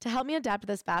 To help me adapt to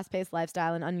this fast-paced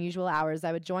lifestyle and unusual hours,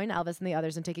 I would join Elvis and the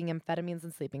others in taking amphetamines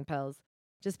and sleeping pills.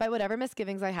 Despite whatever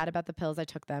misgivings I had about the pills, I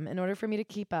took them. In order for me to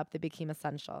keep up, they became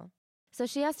essential. So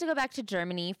she has to go back to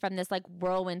Germany from this like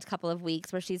whirlwind couple of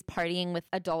weeks where she's partying with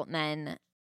adult men.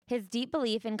 His deep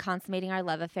belief in consummating our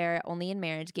love affair only in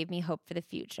marriage gave me hope for the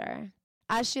future.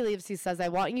 As she leaves, he says, I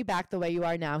want you back the way you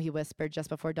are now, he whispered just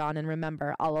before dawn, and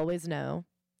remember, I'll always know.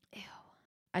 Ew.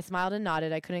 I smiled and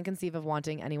nodded. I couldn't conceive of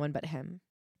wanting anyone but him.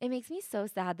 It makes me so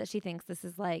sad that she thinks this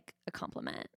is like a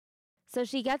compliment. So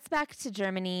she gets back to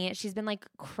Germany. She's been like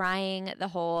crying the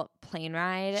whole plane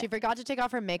ride. She forgot to take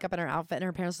off her makeup and her outfit, and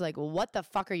her parents were like, what the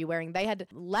fuck are you wearing? They had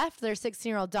left their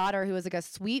 16-year-old daughter, who was like a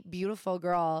sweet, beautiful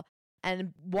girl,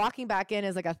 and walking back in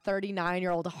as like a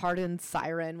 39-year-old hardened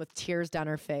siren with tears down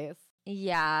her face.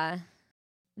 Yeah.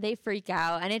 They freak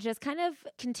out, and it just kind of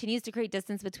continues to create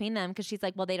distance between them because she's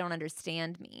like, well, they don't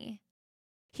understand me.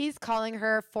 He's calling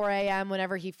her 4 a.m.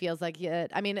 whenever he feels like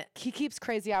it. I mean, he keeps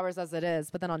crazy hours as it is,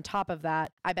 but then on top of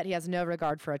that, I bet he has no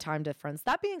regard for a time difference.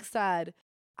 That being said,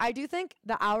 I do think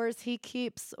the hours he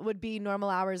keeps would be normal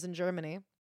hours in Germany.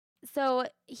 So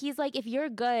he's like, if you're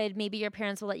good, maybe your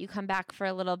parents will let you come back for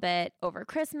a little bit over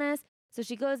Christmas. So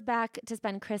she goes back to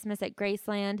spend Christmas at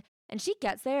Graceland, and she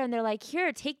gets there and they're like,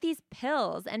 here, take these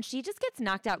pills. And she just gets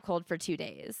knocked out cold for 2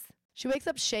 days. She wakes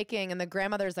up shaking, and the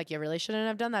grandmother's like, you really shouldn't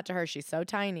have done that to her. She's so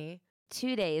tiny.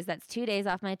 2 days. That's 2 days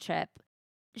off my trip.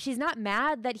 She's not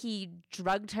mad that he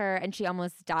drugged her and she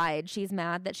almost died. She's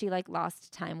mad that she like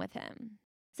lost time with him.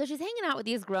 So she's hanging out with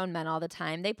these grown men all the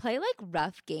time. They play like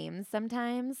rough games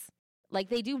sometimes. Like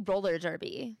they do roller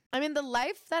derby. I mean, the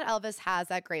life that Elvis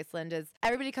has at Graceland is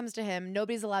everybody comes to him.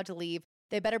 Nobody's allowed to leave.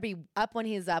 They better be up when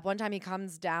he's up. One time he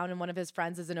comes down and one of his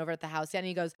friends isn't over at the house yet. And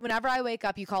he goes, whenever I wake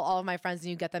up, you call all of my friends and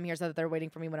you get them here so that they're waiting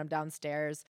for me when I'm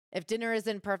downstairs. If dinner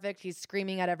isn't perfect, he's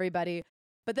screaming at everybody.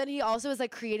 But then he also is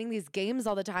like creating these games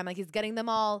all the time. Like he's getting them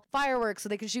all fireworks so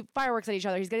they can shoot fireworks at each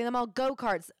other. He's getting them all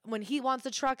go-karts. When he wants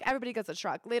a truck, everybody gets a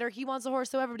truck. Later, he wants a horse,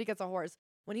 so everybody gets a horse.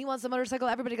 When he wants a motorcycle,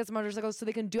 everybody gets a motorcycle so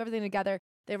they can do everything together.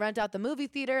 They rent out the movie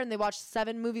theater and they watch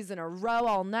 7 movies in a row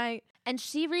all night. And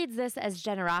she reads this as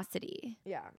generosity.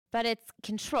 Yeah. But it's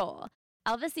control.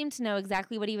 Elvis seemed to know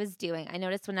exactly what he was doing. I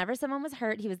noticed whenever someone was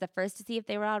hurt, he was the first to see if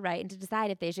they were all right and to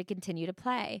decide if they should continue to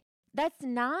play. That's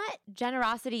not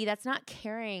generosity. That's not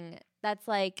caring. That's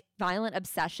like violent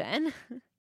obsession.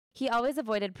 He always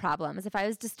avoided problems. If I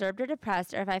was disturbed or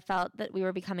depressed, or if I felt that we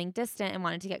were becoming distant and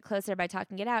wanted to get closer by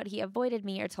talking it out, he avoided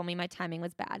me or told me my timing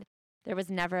was bad. There was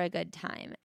never a good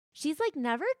time. She's like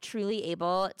never truly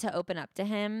able to open up to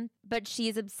him, but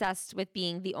she's obsessed with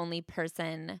being the only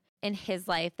person in his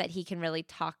life that he can really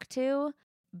talk to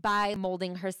by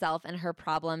molding herself and her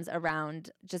problems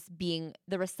around just being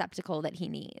the receptacle that he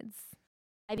needs.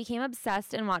 I became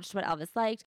obsessed and watched what Elvis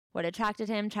liked, what attracted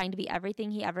him, trying to be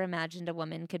everything he ever imagined a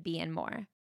woman could be and more.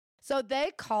 So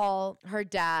they call her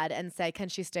dad and say, can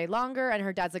she stay longer? And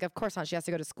her dad's like, of course not. She has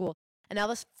to go to school. And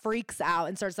Elvis freaks out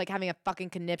and starts like having a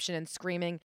fucking conniption and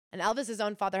screaming. And Elvis's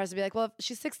own father has to be like, well, if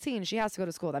she's 16, she has to go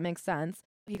to school. That makes sense.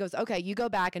 He goes, okay, you go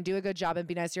back and do a good job and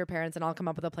be nice to your parents, and I'll come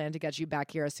up with a plan to get you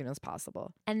back here as soon as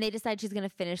possible. And they decide she's going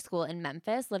to finish school in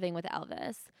Memphis, living with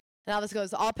Elvis. And Elvis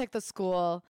goes, I'll pick the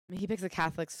school. He picks a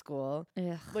Catholic school,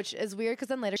 Ugh. which is weird because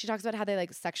then later she talks about how they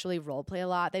like sexually role play a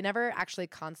lot. They never actually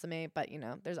consummate, but you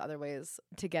know, there's other ways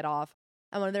to get off.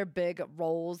 And one of their big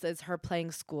roles is her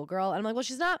playing schoolgirl. And I'm like, well,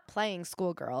 she's not playing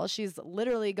schoolgirl. She's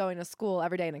literally going to school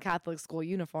every day in a Catholic school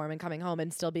uniform and coming home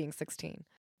and still being 16.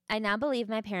 I now believe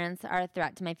my parents are a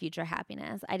threat to my future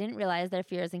happiness. I didn't realize their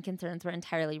fears and concerns were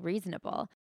entirely reasonable.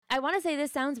 I want to say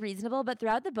this sounds reasonable, but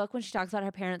throughout the book, when she talks about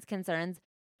her parents' concerns,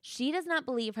 she does not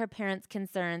believe her parents'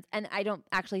 concerns, and I don't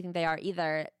actually think they are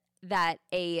either, that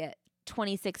a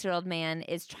 26-year-old man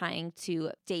is trying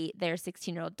to date their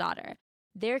 16-year-old daughter.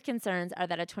 Their concerns are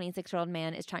that a 26-year-old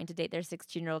man is trying to date their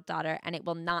 16-year-old daughter, and it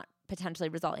will not potentially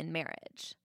result in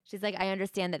marriage. She's like, I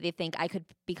understand that they think I could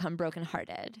become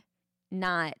brokenhearted.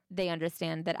 Not they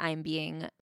understand that I'm being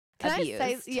abused.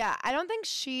 I say, yeah, I don't think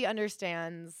she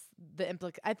understands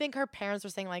the I think her parents were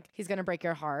saying like, he's going to break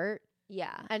your heart.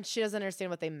 Yeah. And she doesn't understand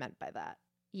what they meant by that.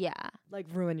 Yeah. Like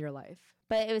ruin your life.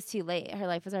 But it was too late. Her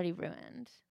life was already ruined.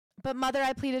 But mother,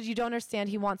 I pleaded, you don't understand.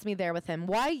 He wants me there with him.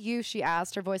 Why you, she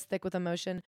asked, her voice thick with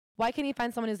emotion. Why can't he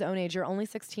find someone his own age? You're only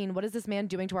 16. What is this man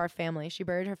doing to our family? She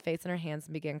buried her face in her hands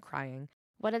and began crying.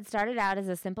 What had started out as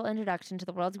a simple introduction to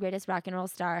the world's greatest rock and roll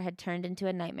star had turned into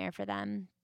a nightmare for them.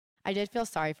 I did feel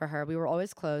sorry for her. We were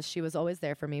always close. She was always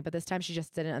there for me, but this time she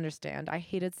just didn't understand. I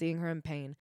hated seeing her in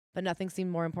pain, but nothing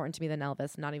seemed more important to me than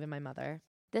Elvis, not even my mother.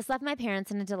 This left my parents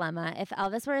in a dilemma. If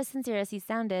Elvis were as sincere as he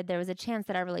sounded, there was a chance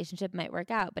that our relationship might work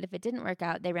out, but if it didn't work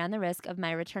out, they ran the risk of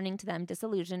my returning to them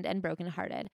disillusioned and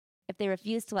brokenhearted. If they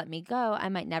refused to let me go, I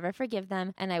might never forgive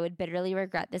them, and I would bitterly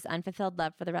regret this unfulfilled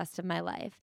love for the rest of my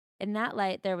life. in that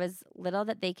light, there was little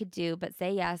that they could do but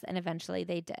say yes, and eventually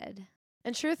they did.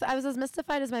 In truth, I was as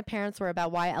mystified as my parents were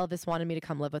about why Elvis wanted me to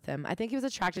come live with him. I think he was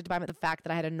attracted by the fact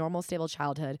that I had a normal, stable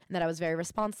childhood and that I was very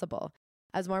responsible.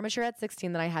 I was more mature at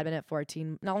 16 than I had been at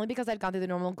 14, not only because I'd gone through the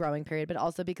normal growing period, but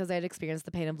also because I had experienced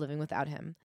the pain of living without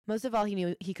him. Most of all, he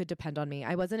knew he could depend on me.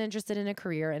 I wasn't interested in a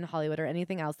career in Hollywood or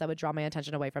anything else that would draw my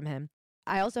attention away from him.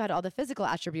 I also had all the physical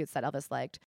attributes that Elvis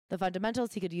liked, the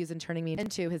fundamentals he could use in turning me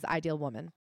into his ideal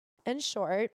woman. In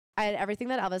short, I had everything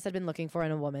that Elvis had been looking for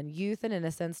in a woman: youth and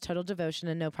innocence, total devotion,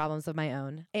 and no problems of my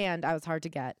own. And I was hard to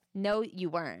get. No, you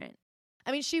weren't.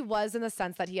 I mean, she was, in the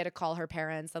sense that he had to call her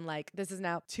parents, and like, this is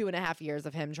now 2.5 years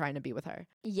of him trying to be with her.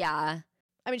 Yeah.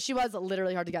 I mean, she was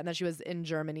literally hard to get, and that she was in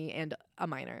Germany and a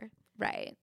minor.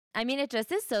 Right. I mean, it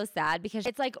just is so sad because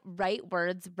it's like right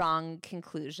words, wrong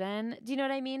conclusion. Do you know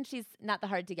what I mean? She's not the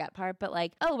hard to get part, but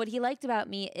like, oh, what he liked about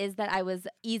me is that I was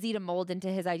easy to mold into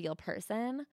his ideal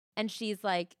person. And she's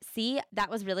like, see, that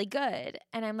was really good.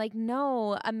 And I'm like,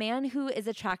 no, a man who is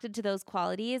attracted to those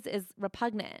qualities is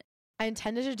repugnant. I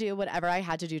intended to do whatever I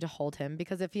had to do to hold him,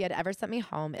 because if he had ever sent me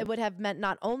home, it would have meant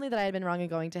not only that I had been wrong in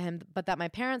going to him, but that my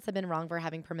parents had been wrong for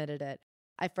having permitted it.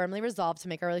 I firmly resolved to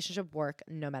make our relationship work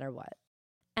no matter what.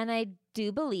 And I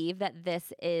do believe that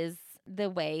this is the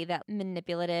way that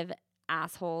manipulative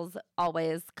assholes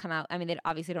always come out. I mean, they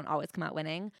obviously don't always come out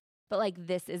winning, but like,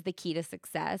 this is the key to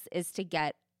success, is to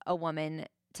get a woman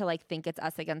to like think it's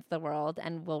us against the world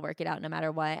and we'll work it out no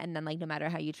matter what. And then like, no matter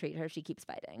how you treat her, she keeps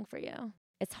fighting for you.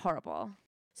 It's horrible.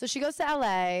 So she goes to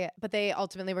LA, but they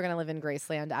ultimately were going to live in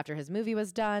Graceland after his movie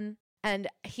was done. And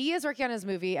he is working on his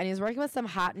movie, and he's working with some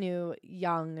hot new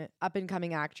young up and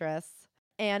coming actress,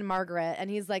 Anne Margaret.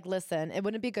 And he's like, listen, it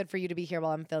wouldn't be good for you to be here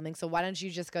while I'm filming, so why don't you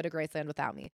just go to Graceland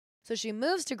without me? So she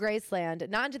moves to Graceland,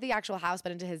 not into the actual house,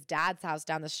 but into his dad's house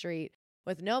down the street,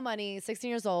 with no money, 16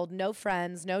 years old, no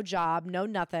friends, no job, no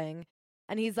nothing.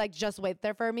 And he's like, just wait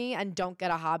there for me and don't get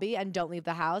a hobby and don't leave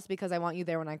the house because I want you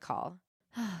there when I call.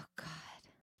 Oh, God.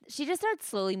 She just starts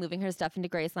slowly moving her stuff into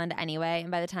Graceland anyway.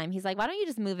 And by the time he's like, why don't you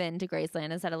just move into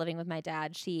Graceland instead of living with my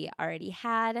dad, she already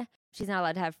had. She's not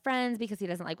allowed to have friends because he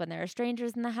doesn't like when there are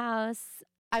strangers in the house.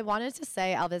 I wanted to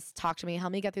say, Elvis, talk to me,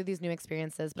 help me get through these new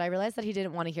experiences, but I realized that he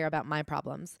didn't want to hear about my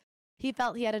problems. He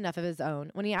felt he had enough of his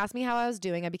own. When he asked me how I was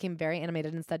doing, I became very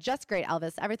animated and said, just great,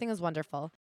 Elvis. Everything is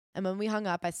wonderful. And when we hung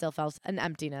up, I still felt an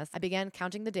emptiness. I began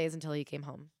counting the days until he came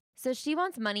home. So she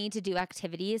wants money to do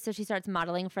activities, so she starts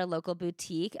modeling for a local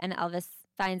boutique, and Elvis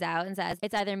finds out and says,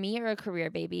 it's either me or a career,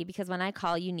 baby, because when I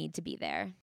call, you need to be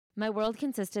there. My world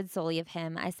consisted solely of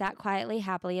him. I sat quietly,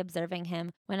 happily observing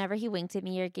him. Whenever he winked at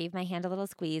me or gave my hand a little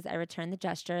squeeze, I returned the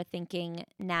gesture, thinking,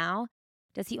 now,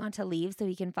 does he want to leave so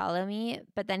he can follow me?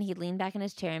 But then he'd lean back in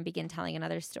his chair and begin telling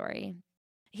another story.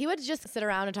 He would just sit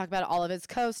around and talk about all of his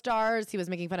co-stars. He was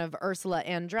making fun of Ursula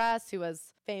Andress, who was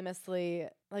famously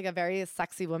like a very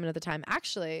sexy woman at the time.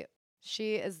 Actually,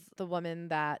 she is the woman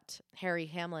that Harry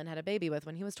Hamlin had a baby with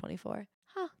when he was 24.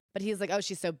 Huh. But he's like, oh,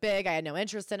 she's so big, I had no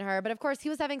interest in her. But of course, he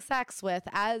was having sex with,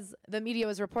 as the media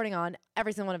was reporting on,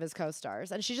 every single one of his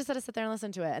co-stars. And she just had to sit there and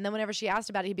listen to it. And then whenever she asked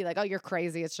about it, he'd be like, oh, you're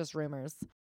crazy. It's just rumors.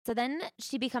 So then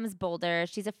she becomes bolder.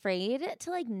 She's afraid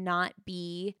to like not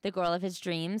be the girl of his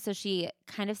dreams. So she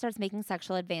kind of starts making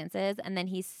sexual advances. And then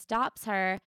he stops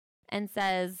her and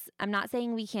says, I'm not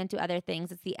saying we can't do other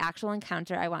things. It's the actual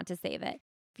encounter. I want to save it.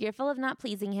 Fearful of not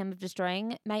pleasing him, of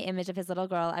destroying my image of his little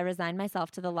girl, I resigned myself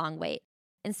to the long wait.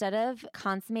 Instead of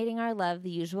consummating our love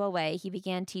the usual way, he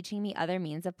began teaching me other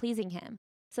means of pleasing him.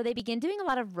 So they begin doing a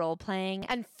lot of role playing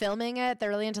and filming it. They're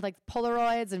really into like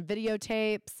Polaroids and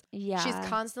videotapes. Yeah. She's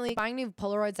constantly buying new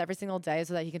Polaroids every single day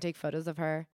so that he can take photos of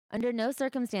her. Under no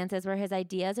circumstances were his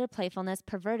ideas or playfulness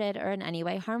perverted or in any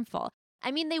way harmful.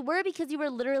 I mean, they were, because you were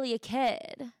literally a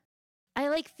kid. I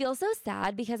like feel so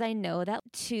sad because I know that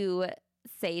to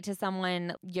say to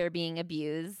someone you're being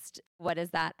abused, what does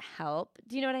that help?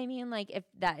 Do you know what I mean? Like, if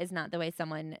that is not the way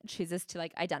someone chooses to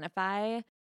like identify,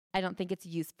 I don't think it's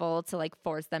useful to like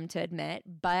force them to admit,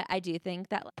 but I do think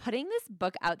that putting this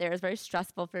book out there is very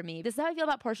stressful for me. This is how I feel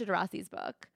about Portia de Rossi's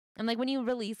book. And like when you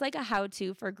release like a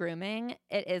how-to for grooming,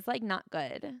 it is like not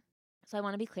good. So I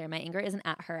want to be clear, my anger isn't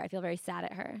at her. I feel very sad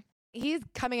at her. He's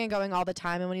coming and going all the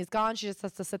time, and when he's gone, she just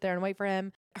has to sit there and wait for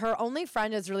him. Her only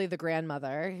friend is really the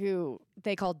grandmother, who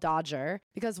they call Dodger,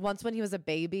 because once when he was a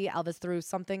baby, Elvis threw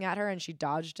something at her and she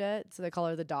dodged it. So they call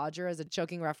her the Dodger as a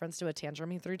joking reference to a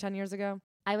tantrum he threw 10 years ago.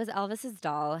 I was Elvis's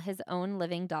doll, his own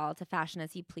living doll, to fashion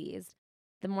as he pleased.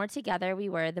 The more together we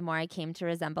were, the more I came to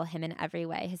resemble him in every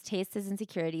way. His tastes, his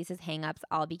insecurities, his hang-ups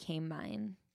all became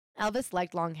mine. Elvis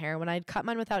liked long hair. When I'd cut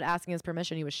mine without asking his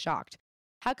permission, he was shocked.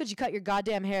 How could you cut your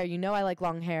goddamn hair? You know I like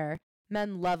long hair.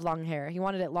 Men love long hair. He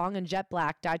wanted it long and jet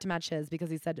black, dyed to match his, because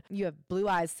he said, you have blue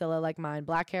eyes, Scylla, like mine.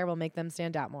 Black hair will make them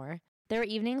stand out more. There were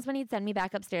evenings when he'd send me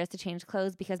back upstairs to change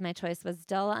clothes because my choice was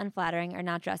dull, unflattering, or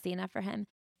not dressy enough for him.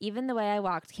 Even the way I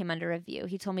walked came under review.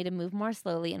 He told me to move more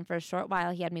slowly, and for a short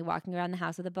while he had me walking around the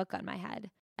house with a book on my head.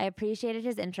 I appreciated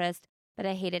his interest, but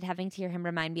I hated having to hear him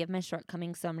remind me of my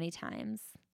shortcomings so many times.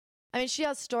 I mean, she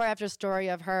has story after story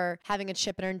of her having a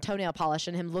chip in her toenail polish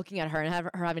and him looking at her and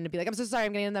her having to be like, I'm so sorry,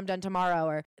 I'm getting them done tomorrow,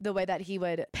 or the way that he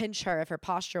would pinch her if her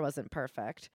posture wasn't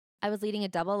perfect. I was leading a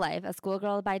double life, a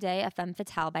schoolgirl by day, a femme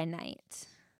fatale by night.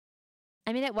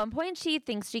 I mean, at one point she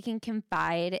thinks she can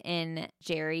confide in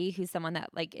Jerry, who's someone that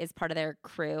like is part of their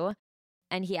crew.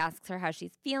 And he asks her how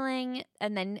she's feeling.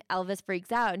 And then Elvis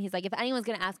freaks out and he's like, if anyone's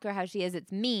going to ask her how she is,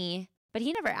 it's me. But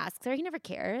he never asks her. He never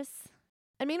cares.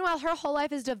 And meanwhile, her whole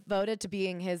life is devoted to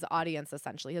being his audience,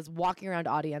 essentially, his walking around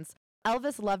audience.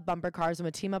 Elvis loved bumper cars and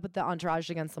would team up with the entourage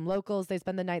against some locals. They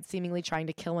spend the night seemingly trying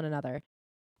to kill one another.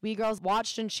 We girls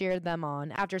watched and cheered them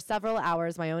on. After several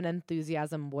hours, my own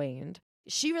enthusiasm waned.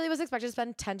 She really was expected to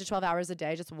spend 10 to 12 hours a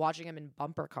day just watching him in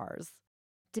bumper cars.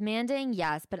 Demanding,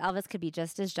 yes, but Elvis could be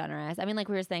just as generous. I mean, like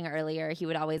we were saying earlier, he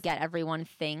would always get everyone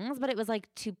things, but it was like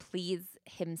to please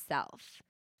himself.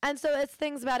 And so it's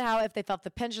things about how if they felt the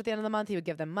pinch at the end of the month, he would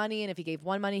give them money. And if he gave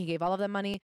one money, he gave all of them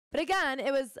money. But again,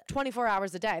 it was 24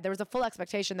 hours a day. There was a full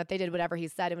expectation that they did whatever he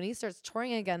said. And when he starts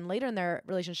touring again later in their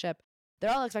relationship,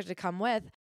 they're all expected to come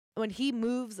with. When he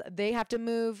moves, they have to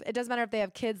move. It doesn't matter if they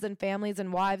have kids and families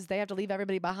and wives. They have to leave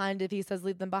everybody behind if he says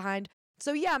leave them behind.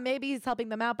 So yeah, maybe he's helping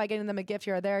them out by getting them a gift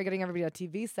here or there, getting everybody a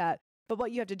TV set. But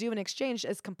what you have to do in exchange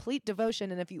is complete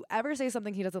devotion. And if you ever say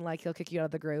something he doesn't like, he'll kick you out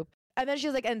of the group. And then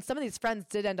she's like, and some of these friends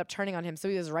did end up turning on him, so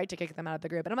he was right to kick them out of the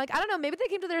group. And I'm like, I don't know, maybe they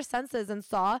came to their senses and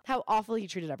saw how awful he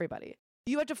treated everybody.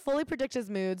 You had to fully predict his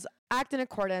moods, act in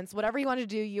accordance. Whatever you wanted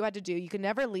to do, you had to do. You could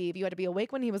never leave. You had to be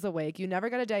awake when he was awake. You never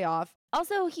got a day off.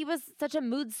 Also, he was such a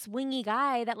mood swingy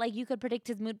guy that like you could predict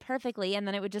his mood perfectly and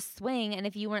then it would just swing. And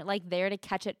if you weren't like there to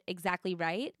catch it exactly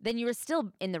right, then you were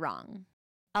still in the wrong.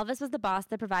 Elvis was the boss,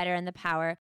 the provider, and the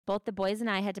power. Both the boys and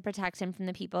I had to protect him from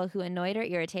the people who annoyed or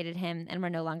irritated him and were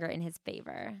no longer in his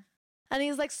favor. And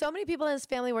he's like, so many people in his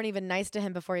family weren't even nice to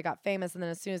him before he got famous. And then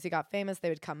as soon as he got famous, they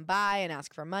would come by and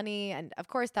ask for money. And of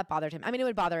course that bothered him. I mean, it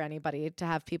would bother anybody to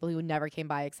have people who never came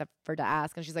by except for to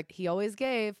ask. And she's like, he always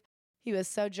gave. He was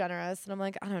so generous. And I'm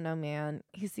like, I don't know, man.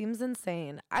 He seems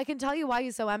insane. I can tell you why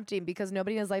he's so empty, because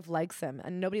nobody in his life likes him.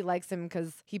 And nobody likes him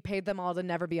because he paid them all to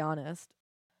never be honest.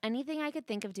 Anything I could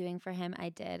think of doing for him, I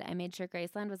did. I made sure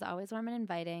Graceland was always warm and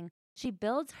inviting. She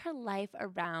builds her life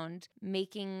around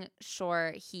making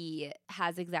sure he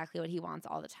has exactly what he wants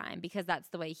all the time, because that's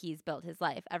the way he's built his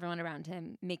life. Everyone around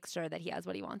him makes sure that he has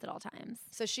what he wants at all times.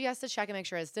 So she has to check and make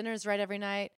sure his dinner's right every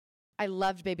night. I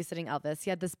loved babysitting Elvis.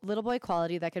 He had this little boy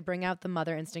quality that could bring out the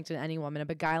mother instinct in any woman, a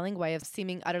beguiling way of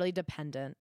seeming utterly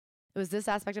dependent. It was this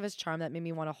aspect of his charm that made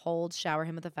me want to hold, shower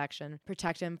him with affection,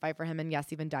 protect him, fight for him, and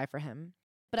yes, even die for him.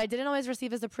 But I didn't always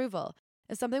receive his approval.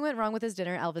 If something went wrong with his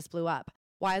dinner, Elvis blew up.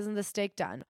 Why isn't the steak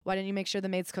done? Why didn't you make sure the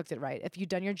maids cooked it right? If you'd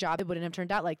done your job, it wouldn't have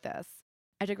turned out like this.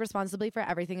 I took responsibility for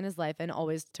everything in his life and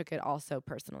always took it all so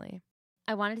personally.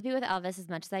 I wanted to be with Elvis as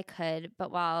much as I could,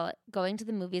 but while going to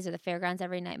the movies or the fairgrounds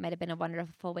every night might have been a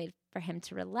wonderful way for him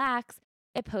to relax,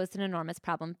 it posed an enormous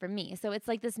problem for me. So it's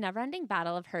like this never-ending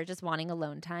battle of her just wanting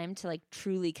alone time to like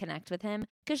truly connect with him,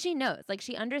 because she knows, like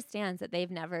she understands that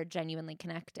they've never genuinely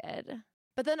connected.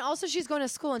 But then also she's going to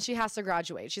school and she has to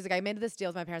graduate. She's like, I made this deal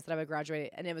with my parents that I would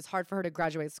graduate. And it was hard for her to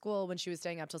graduate school when she was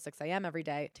staying up till 6 a.m. every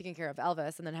day, taking care of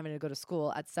Elvis, and then having to go to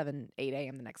school at 7, 8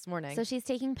 a.m. the next morning. So she's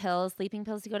taking pills, sleeping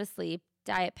pills to go to sleep,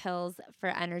 diet pills for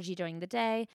energy during the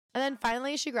day. And then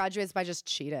finally she graduates by just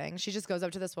cheating. She just goes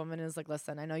up to this woman and is like,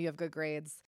 listen, I know you have good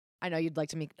grades. I know you'd like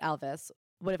to meet Elvis.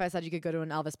 What if I said you could go to an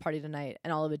Elvis party tonight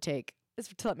and all it would take is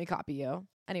to let me copy you?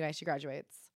 Anyway, she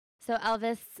graduates. So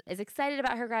Elvis is excited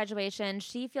about her graduation.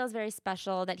 She feels very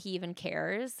special that he even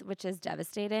cares, which is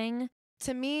devastating.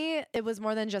 To me, it was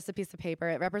more than just a piece of paper.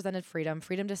 It represented freedom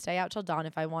to stay out till dawn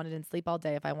if I wanted and sleep all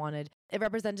day if I wanted. It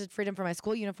represented freedom from my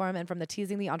school uniform and from the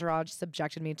teasing the entourage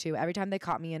subjected me to every time they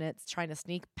caught me in it, trying to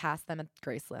sneak past them at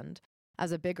Graceland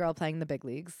as a big girl playing the big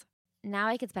leagues. Now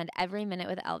I could spend every minute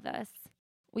with Elvis.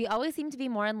 We always seemed to be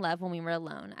more in love when we were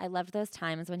alone. I loved those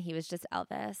times when he was just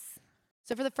Elvis.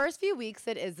 So for the first few weeks,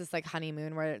 it is this like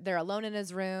honeymoon where they're alone in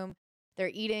his room.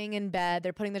 They're eating in bed.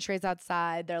 They're putting the trays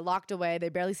outside. They're locked away. They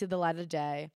barely see the light of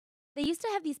day. They used to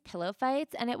have these pillow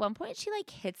fights. And at one point she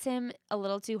like hits him a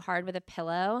little too hard with a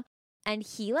pillow. And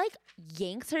he like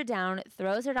yanks her down,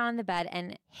 throws her down on the bed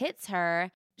and hits her.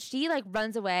 She like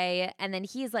runs away. And then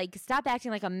he's like, stop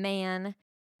acting like a man.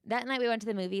 That night we went to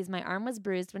the movies. My arm was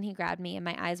bruised when he grabbed me and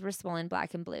my eyes were swollen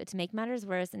black and blue. To make matters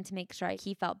worse and to make sure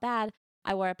he felt bad,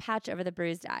 I wore a patch over the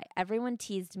bruised eye. Everyone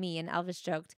teased me and Elvis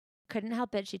joked, couldn't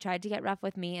help it. She tried to get rough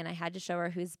with me and I had to show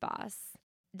her who's boss.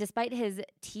 Despite his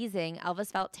teasing,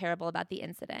 Elvis felt terrible about the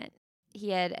incident. He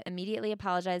had immediately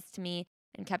apologized to me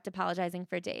and kept apologizing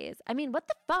for days. I mean, what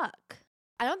the fuck?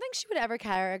 I don't think she would ever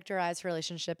characterize her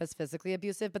relationship as physically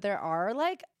abusive, but there are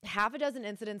like half a dozen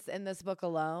incidents in this book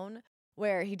alone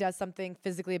where he does something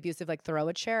physically abusive, like throw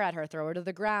a chair at her, throw her to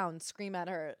the ground, scream at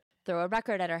her, Throw a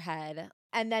record at her head.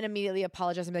 and then immediately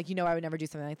apologize and be like, I would never do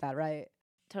something like that, right?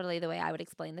 Totally the way I would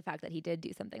explain the fact that he did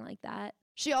do something like that.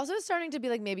 She also is starting to be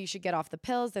like, maybe you should get off the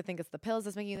pills. I think it's the pills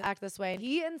that's making you act this way. And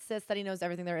he insists that he knows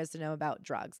everything there is to know about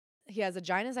drugs. He has a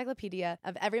giant encyclopedia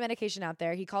of every medication out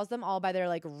there. He calls them all by their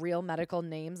like real medical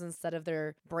names instead of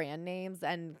their brand names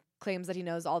and claims that he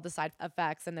knows all the side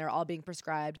effects and they're all being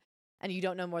prescribed. And you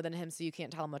don't know more than him, so you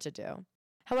can't tell him what to do.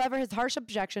 However, his harsh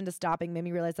objection to stopping made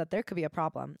me realize that there could be a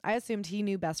problem. I assumed he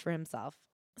knew best for himself.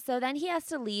 So then he has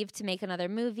to leave to make another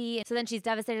movie. So then she's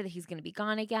devastated that he's going to be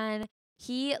gone again.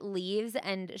 He leaves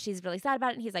and she's really sad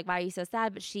about it. And he's like, why are you so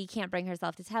sad? But she can't bring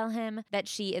herself to tell him that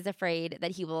she is afraid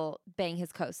that he will bang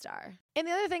his co-star. And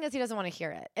the other thing is he doesn't want to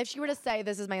hear it. If she were to say,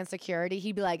 this is my insecurity,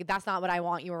 he'd be like, that's not what I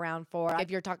want you around for. If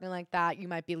you're talking like that, you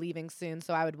might be leaving soon.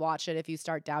 So I would watch it if you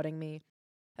start doubting me.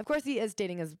 Of course, he is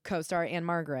dating his co-star, Anne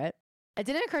Margaret. It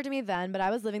didn't occur to me then, but I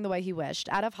was living the way he wished.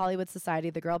 Out of Hollywood society,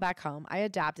 the girl back home. I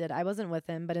adapted. I wasn't with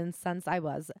him, but in a sense I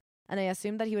was. And I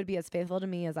assumed that he would be as faithful to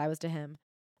me as I was to him.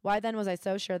 Why then was I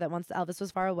so sure that once Elvis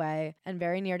was far away and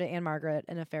very near to Anne Margaret,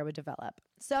 an affair would develop?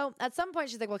 So at some point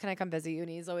she's like, well, can I come visit you? And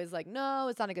he's always like, no,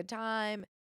 it's not a good time.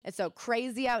 It's so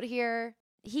crazy out here.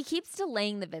 He keeps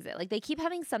delaying the visit. Like they keep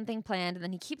having something planned and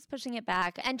then he keeps pushing it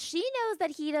back. And she knows that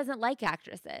he doesn't like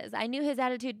actresses. I knew his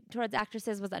attitude towards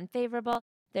actresses was unfavorable.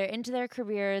 They're into their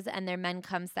careers and their men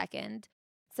come second.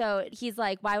 So he's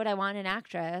like, why would I want an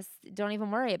actress? Don't even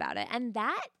worry about it. And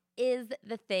that is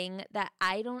the thing that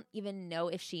I don't even know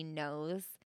if she knows,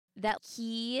 that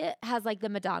he has like the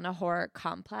Madonna horror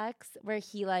complex where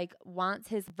he like wants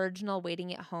his virginal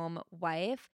waiting at home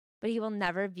wife, but he will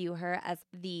never view her as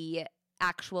the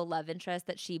actual love interest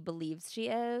that she believes she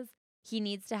is. He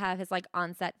needs to have his like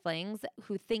on-set flings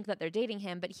who think that they're dating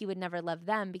him, but he would never love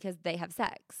them because they have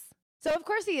sex. So of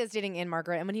course he is dating Anne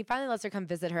Margaret, and when he finally lets her come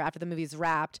visit her after the movie's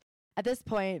wrapped, at this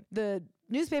point, the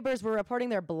newspapers were reporting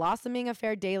their blossoming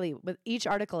affair daily, with each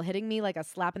article hitting me like a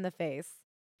slap in the face.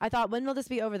 I thought, when will this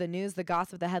be over? The news, the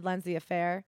gossip, the headlines, the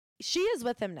affair? She is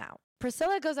with him now.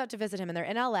 Priscilla goes out to visit him, and they're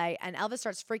in LA, and Elvis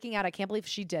starts freaking out. I can't believe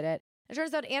she did it. It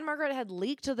turns out Anne Margaret had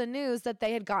leaked to the news that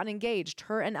they had gotten engaged,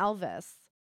 her and Elvis.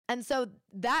 And so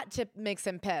that tip makes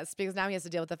him pissed because now he has to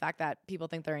deal with the fact that people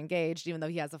think they're engaged, even though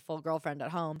he has a full girlfriend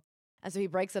at home. And so he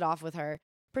breaks it off with her.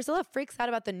 Priscilla freaks out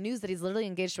about the news that he's literally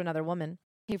engaged to another woman.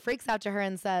 He freaks out to her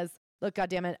and says, look,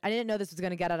 goddammit, I didn't know this was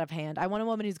going to get out of hand. I want a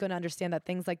woman who's going to understand that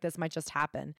things like this might just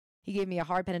happen. He gave me a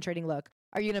hard, penetrating look.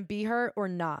 Are you going to be her or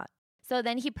not? So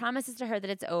then he promises to her that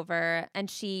it's over, and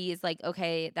she's like,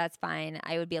 okay, that's fine.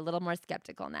 I would be a little more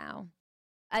skeptical now.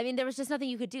 I mean, there was just nothing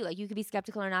you could do. Like, you could be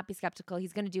skeptical or not be skeptical.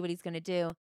 He's going to do what he's going to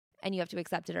do, and you have to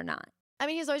accept it or not. I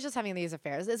mean, he's always just having these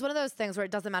affairs. It's one of those things where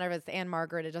it doesn't matter if it's Anne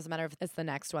Margaret. It doesn't matter if it's the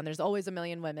next one. There's always a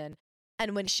million women.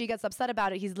 And when she gets upset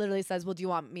about it, he literally says, well, do you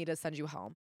want me to send you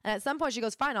home? And at some point she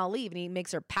goes, fine, I'll leave. And he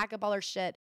makes her pack up all her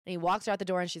shit. And he walks her out the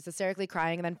door and she's hysterically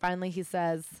crying. And then finally he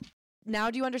says, now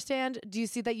do you understand? Do you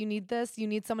see that you need this? You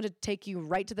need someone to take you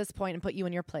right to this point and put you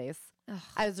in your place. Ugh.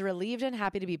 I was relieved and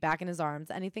happy to be back in his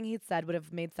arms. Anything he'd said would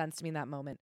have made sense to me in that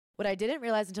moment. What I didn't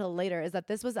realize until later is that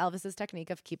this was Elvis's technique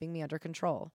of keeping me under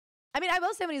control. I mean, I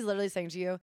will say when he's literally saying to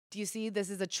you, do you see this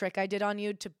is a trick I did on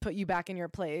you to put you back in your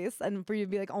place? And for you to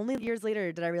be like, only years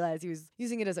later did I realize he was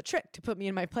using it as a trick to put me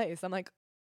in my place. I'm like,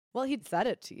 well, he'd said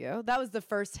it to you. That was the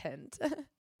first hint.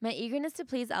 My eagerness to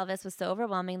please Elvis was so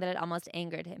overwhelming that it almost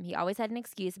angered him. He always had an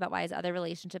excuse about why his other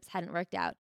relationships hadn't worked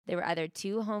out. They were either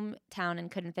too hometown and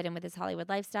couldn't fit in with his Hollywood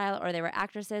lifestyle, or they were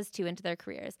actresses too into their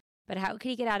careers. But how could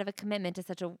he get out of a commitment to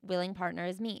such a willing partner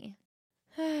as me?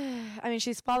 I mean,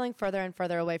 she's falling further and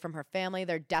further away from her family.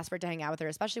 They're desperate to hang out with her,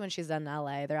 especially when she's in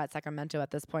LA. They're at Sacramento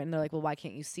at this point, and they're like, well, why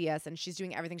can't you see us? And she's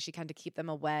doing everything she can to keep them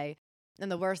away.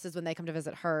 And the worst is when they come to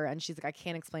visit her, and she's like, I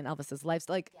can't explain Elvis's life.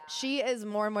 Like, she is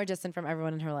more and more distant from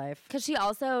everyone in her life. Because she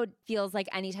also feels like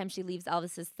anytime she leaves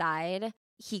Elvis's side,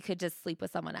 he could just sleep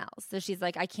with someone else. So she's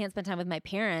like, I can't spend time with my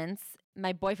parents.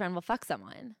 My boyfriend will fuck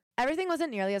someone. Everything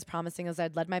wasn't nearly as promising as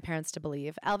I'd led my parents to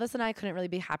believe. Elvis and I couldn't really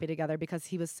be happy together because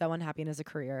he was so unhappy in his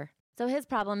career. So his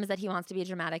problem is that he wants to be a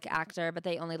dramatic actor, but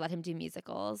they only let him do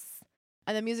musicals.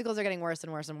 And the musicals are getting worse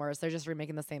and worse and worse. They're just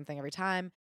remaking the same thing every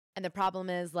time. And the problem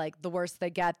is, like, the worse they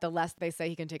get, the less they say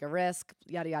he can take a risk,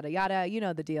 yada, yada, yada. You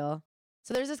know the deal.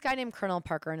 So there's this guy named Colonel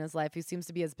Parker in his life who seems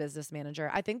to be his business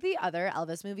manager. I think the other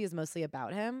Elvis movie is mostly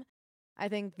about him. I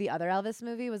think the other Elvis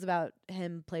movie was about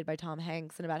him, played by Tom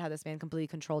Hanks, and about how this man completely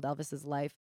controlled Elvis's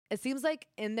life. It seems like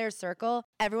in their circle,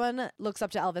 everyone looks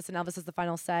up to Elvis and Elvis has the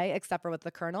final say, except for with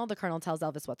the Colonel. The Colonel tells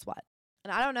Elvis what's what.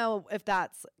 And I don't know if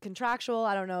that's contractual.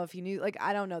 I don't know if he knew, like,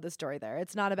 I don't know the story there.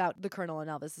 It's not about the Colonel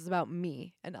and Elvis. It's about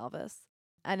me and Elvis.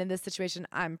 And in this situation,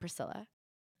 I'm Priscilla.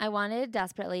 I wanted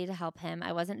desperately to help him.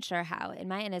 I wasn't sure how. In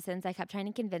my innocence, I kept trying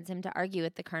to convince him to argue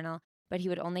with the Colonel, but he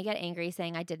would only get angry,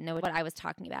 saying I didn't know what I was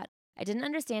talking about. I didn't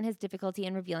understand his difficulty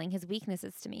in revealing his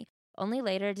weaknesses to me. Only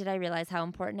later did I realize how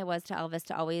important it was to Elvis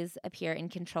to always appear in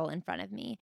control in front of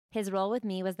me. His role with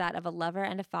me was that of a lover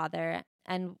and a father,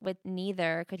 and with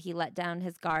neither could he let down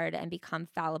his guard and become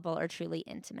fallible or truly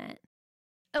intimate.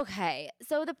 Okay,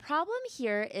 so the problem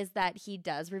here is that he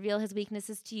does reveal his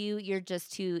weaknesses to you. You're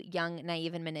just too young,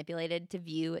 naive, and manipulated to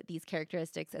view these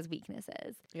characteristics as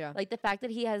weaknesses. Yeah. Like the fact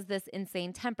that he has this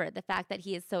insane temper, the fact that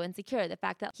he is so insecure, the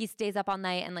fact that he stays up all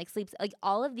night and like sleeps, like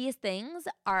all of these things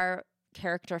are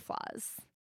character flaws.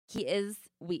 He is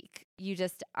weak. You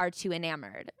just are too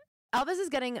enamored. Elvis is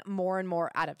getting more and more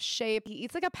out of shape. He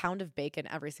eats like a pound of bacon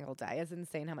every single day. It's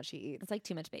insane how much he eats. It's like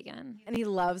too much bacon. And he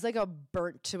loves like a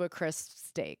burnt to a crisp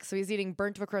steak. So he's eating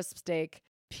burnt to a crisp steak,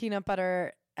 peanut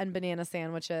butter and banana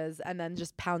sandwiches, and then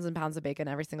just pounds and pounds of bacon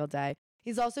every single day.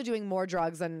 He's also doing more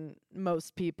drugs than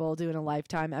most people do in a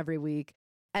lifetime every week.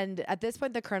 And at this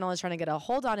point, the Colonel is trying to get a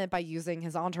hold on it by using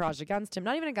his entourage against him.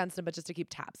 Not even against him, but just to keep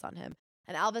tabs on him.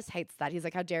 And Elvis hates that. He's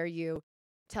like, how dare you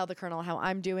tell the Colonel how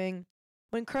I'm doing?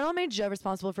 When Colonel made Joe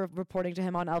responsible for reporting to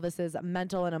him on Elvis's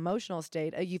mental and emotional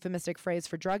state, a euphemistic phrase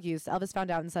for drug use, Elvis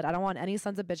found out and said, I don't want any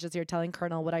sons of bitches here telling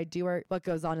Colonel what I do or what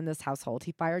goes on in this household.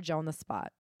 He fired Joe on the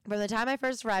spot. From the time I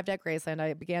first arrived at Graceland,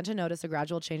 I began to notice a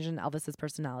gradual change in Elvis's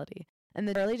personality. In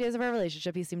the early days of our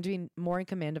relationship, he seemed to be more in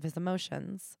command of his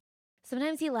emotions.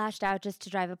 Sometimes he lashed out just to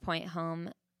drive a point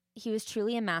home. He was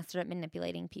truly a master at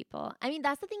manipulating people. I mean,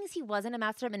 that's the thing is he wasn't a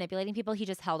master at manipulating people. He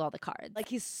just held all the cards. Like,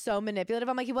 he's so manipulative.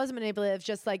 I'm like, he wasn't manipulative.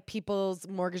 Just like people's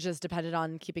mortgages depended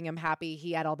on keeping him happy.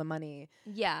 He had all the money.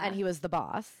 Yeah. And he was the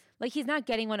boss. Like, he's not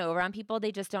getting one over on people.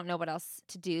 They just don't know what else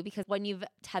to do because when you've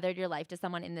tethered your life to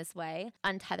someone in this way,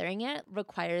 untethering it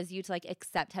requires you to like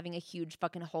accept having a huge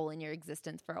fucking hole in your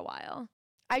existence for a while.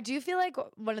 I do feel like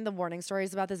one of the warning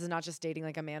stories about this is not just dating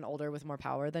like a man older with more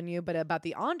power than you, but about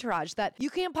the entourage, that you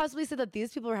can't possibly say that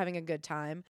these people are having a good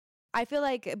time. I feel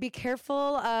like be careful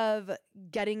of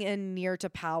getting in near to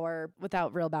power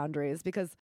without real boundaries,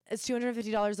 because is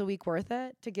 $250 a week worth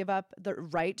it to give up the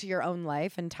right to your own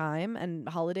life and time and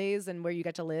holidays and where you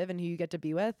get to live and who you get to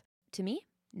be with? To me,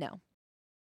 no.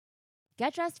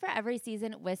 Get dressed for every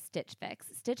season with Stitch Fix.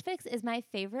 Stitch Fix is my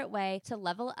favorite way to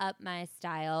level up my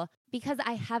style because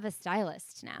I have a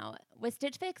stylist now. With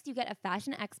Stitch Fix, you get a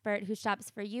fashion expert who shops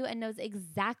for you and knows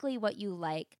exactly what you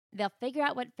like. They'll figure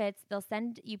out what fits, they'll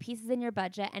send you pieces in your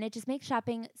budget, and it just makes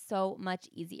shopping so much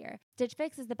easier. Stitch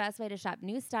Fix is the best way to shop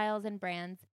new styles and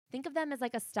brands. Think of them as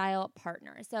like a style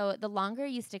partner. So the longer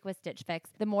you stick with Stitch Fix,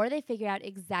 the more they figure out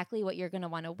exactly what you're going to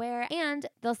want to wear, and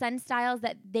they'll send styles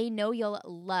that they know you'll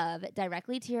love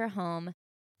directly to your home,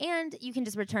 and you can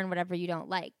just return whatever you don't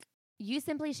like. You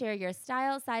simply share your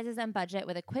style, sizes, and budget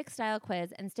with a quick style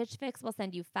quiz, and Stitch Fix will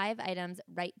send you 5 items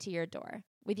right to your door.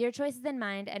 With your choices in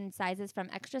mind and sizes from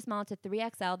extra small to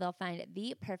 3XL, they'll find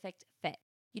the perfect fit.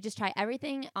 You just try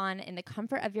everything on in the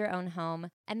comfort of your own home,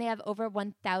 and they have over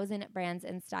 1,000 brands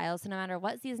and styles, so no matter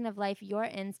what season of life you're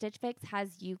in, Stitch Fix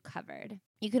has you covered.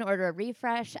 You can order a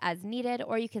refresh as needed,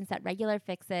 or you can set regular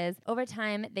fixes. Over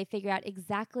time, they figure out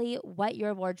exactly what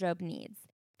your wardrobe needs.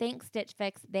 Thanks, Stitch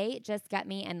Fix. They just got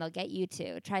me, and they'll get you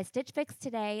too. Try Stitch Fix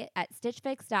today at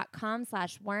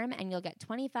stitchfix.com/worm, and you'll get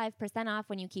 25% off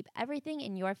when you keep everything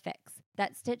in your fix.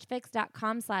 That's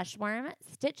stitchfix.com/worm,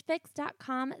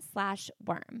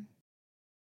 stitchfix.com/worm.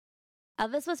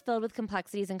 Elvis was filled with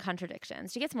complexities and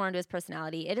contradictions. She gets more into his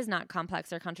personality. It is not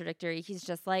complex or contradictory. He's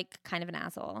just like kind of an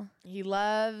asshole. He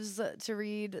loves to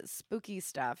read spooky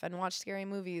stuff and watch scary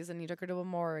movies, and he took her to a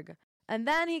morgue. And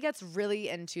then he gets really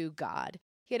into God.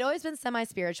 He had always been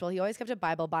semi-spiritual. He always kept a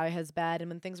Bible by his bed,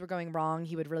 and when things were going wrong,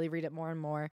 he would really read it more and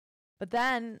more. But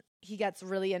then he gets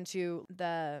really into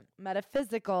the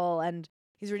metaphysical, and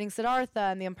he's reading Siddhartha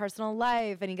and the impersonal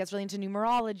life, and he gets really into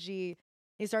numerology.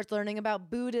 He starts learning about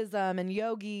Buddhism and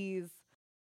yogis.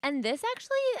 And this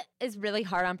actually is really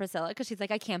hard on Priscilla because she's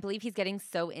like, I can't believe he's getting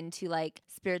so into like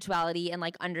spirituality and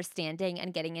like understanding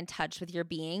and getting in touch with your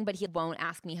being, but he won't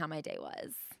ask me how my day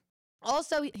was.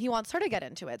 Also, he wants her to get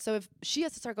into it. So if she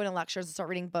has to start going to lectures and start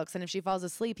reading books, and if she falls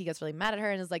asleep, he gets really mad at her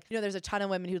and is like, there's a ton of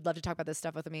women who'd love to talk about this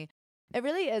stuff with me. It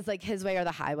really is like his way or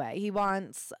the highway. He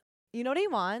wants, you know what he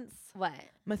wants? What?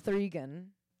 Mathregan.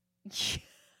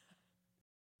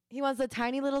 He wants a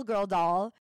tiny little girl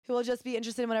doll who will just be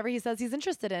interested in whatever he says he's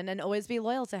interested in and always be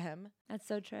loyal to him. That's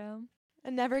so true.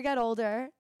 And never get older.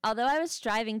 Although I was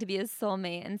striving to be his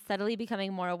soulmate and steadily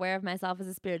becoming more aware of myself as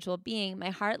a spiritual being,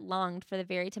 my heart longed for the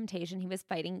very temptation he was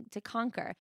fighting to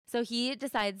conquer. So he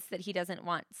decides that he doesn't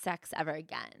want sex ever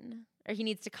again. Or he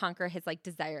needs to conquer his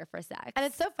desire for sex. And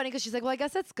it's so funny because she's like, well, I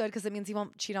guess that's good because it means he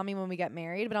won't cheat on me when we get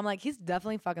married. But I'm like, he's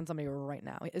definitely fucking somebody right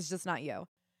now. It's just not you.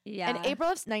 Yeah. In April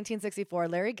of 1964,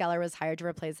 Larry Geller was hired to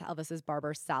replace Elvis's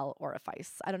barber, Sal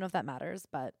Orifice. I don't know if that matters,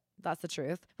 but that's the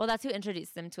truth. Well, that's who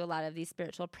introduced him to a lot of these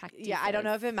spiritual practices. Yeah, I don't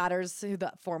know if it matters who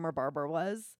the former barber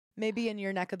was. Maybe in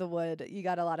your neck of the wood, you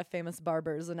got a lot of famous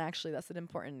barbers, and actually that's an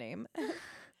important name.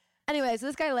 Anyway, so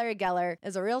this guy, Larry Geller,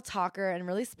 is a real talker and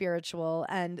really spiritual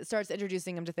and starts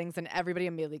introducing him to things, and everybody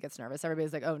immediately gets nervous.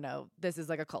 Everybody's like, oh no, this is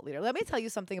like a cult leader. Let me tell you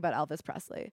something about Elvis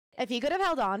Presley. If he could have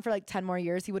held on for 10 more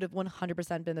years, he would have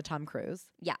 100% been the Tom Cruise.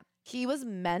 Yeah. He was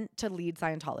meant to lead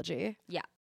Scientology. Yeah.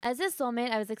 As his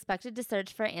soulmate, I was expected to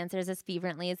search for answers as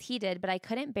fervently as he did, but I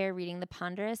couldn't bear reading the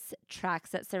ponderous tracts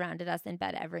that surrounded us in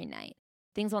bed every night.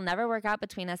 Things will never work out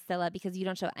between us, Scylla, because you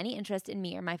don't show any interest in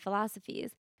me or my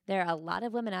philosophies. There are a lot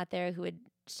of women out there who would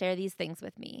share these things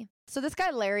with me. So this guy,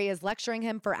 Larry, is lecturing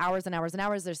him for hours and hours and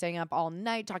hours. They're staying up all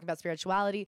night talking about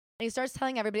spirituality. And he starts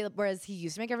telling everybody, whereas he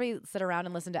used to make everybody sit around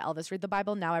and listen to Elvis read the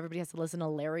Bible, now everybody has to listen to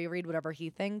Larry read whatever he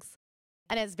thinks.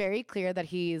 And it's very clear that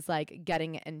he's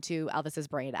getting into Elvis's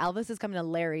brain. Elvis is coming to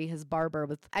Larry, his barber,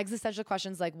 with existential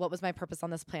questions like, what was my purpose on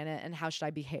this planet and how should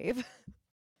I behave?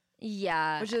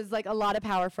 Yeah. Which is a lot of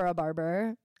power for a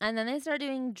barber. And then they start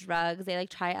doing drugs. They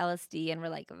try LSD and we're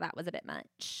like, that was a bit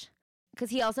much.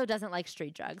 Because he also doesn't like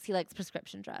street drugs. He likes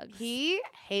prescription drugs. He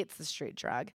hates the street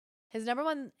drug. His number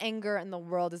one anger in the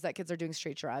world is that kids are doing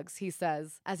street drugs, he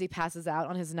says, as he passes out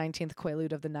on his 19th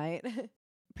Quaalude of the night.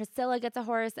 Priscilla gets a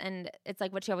horse and it's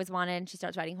what she always wanted. And she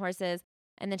starts riding horses.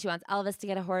 And then she wants Elvis to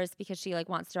get a horse because she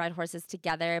wants to ride horses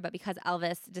together. But because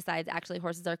Elvis decides actually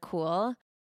horses are cool,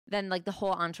 then the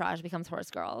whole entourage becomes horse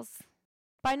girls.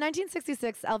 By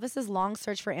 1966, Elvis's long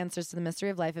search for answers to the mystery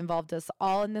of life involved us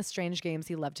all in the strange games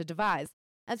he loved to devise.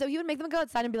 And so he would make them go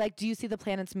outside and be like, do you see the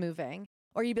planets moving?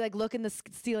 Or you'd be like, look in the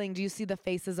ceiling, do you see the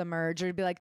faces emerge? Or you'd be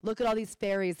like, look at all these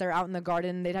fairies, they're out in the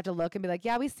garden. They'd have to look and be like,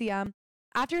 yeah, we see them.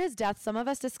 After his death, some of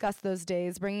us discussed those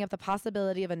days, bringing up the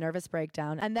possibility of a nervous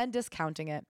breakdown and then discounting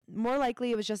it. More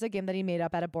likely, it was just a game that he made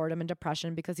up out of boredom and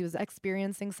depression because he was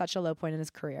experiencing such a low point in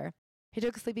his career. He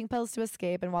took sleeping pills to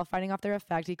escape, and while fighting off their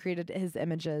effect, he created his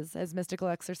images, his mystical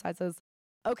exercises.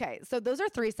 Okay, so those are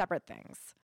three separate things.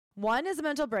 One is a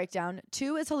mental breakdown.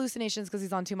 Two is hallucinations because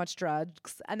he's on too much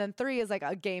drugs. And then three is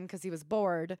a game because he was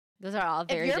bored. Those are all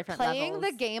very different levels. If you're playing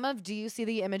the game of do you see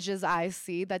the images I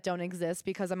see that don't exist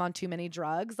because I'm on too many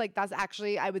drugs, that's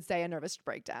actually, I would say, a nervous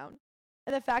breakdown.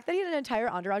 And the fact that he had an entire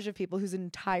entourage of people whose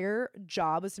entire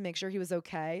job was to make sure he was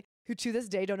okay, who to this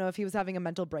day don't know if he was having a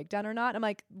mental breakdown or not. I'm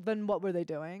like, then what were they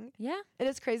doing? Yeah. It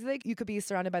is crazy that you could be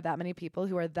surrounded by that many people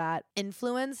who are that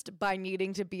influenced by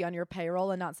needing to be on your payroll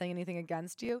and not saying anything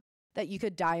against you, that you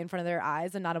could die in front of their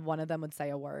eyes and not one of them would say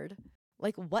a word.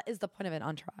 What is the point of an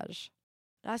entourage?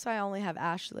 That's why I only have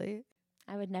Ashley.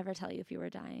 I would never tell you if you were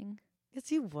dying.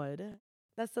 Yes, you would.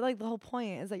 That's the whole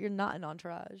point is that you're not an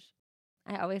entourage.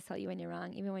 I always tell you when you're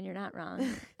wrong, even when you're not wrong.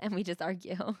 And we just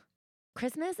argue.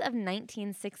 Christmas of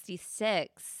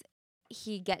 1966,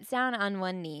 he gets down on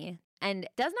one knee and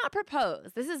does not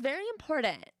propose. This is very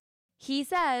important. He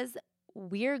says,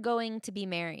 we're going to be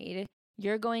married.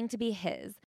 You're going to be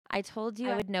his. I told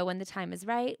you I would know when the time is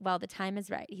right. Well, the time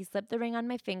is right. He slipped the ring on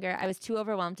my finger. I was too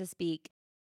overwhelmed to speak.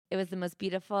 It was the most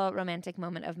beautiful romantic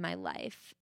moment of my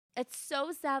life. It's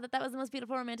so sad that was the most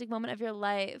beautiful romantic moment of your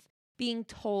life, being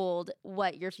told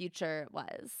what your future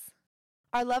was.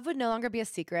 Our love would no longer be a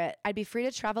secret. I'd be free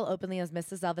to travel openly as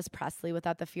Mrs. Elvis Presley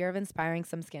without the fear of inspiring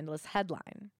some scandalous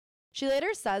headline. She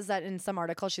later says that in some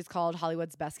article she's called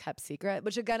Hollywood's best kept secret,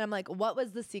 which again, I'm like, what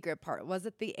was the secret part? Was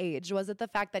it the age? Was it the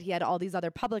fact that he had all these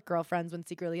other public girlfriends when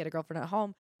secretly he had a girlfriend at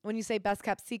home? When you say best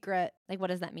kept secret, what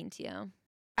does that mean to you?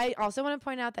 I also want to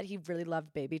point out that he really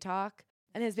loved baby talk.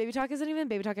 And his baby talk isn't even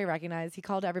baby talk I recognize. He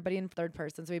called everybody in third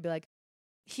person. So he'd be like,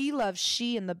 he loves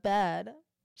she in the bed.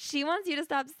 She wants you to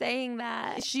stop saying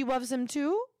that. She loves him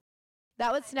too?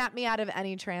 That would snap me out of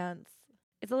any trance.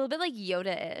 It's a little bit like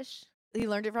Yoda-ish. He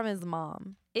learned it from his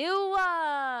mom. Ew.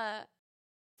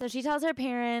 So she tells her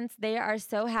parents they are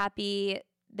so happy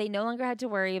They no longer had to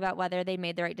worry about whether they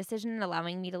made the right decision in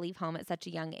allowing me to leave home at such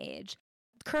a young age.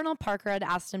 Colonel Parker had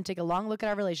asked him to take a long look at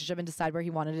our relationship and decide where he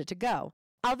wanted it to go.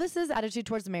 Elvis's attitude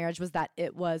towards marriage was that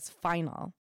it was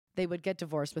final. They would get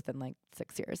divorced within like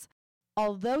 6 years.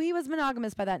 Although he was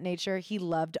monogamous by that nature, he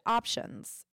loved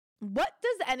options. What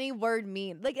does any word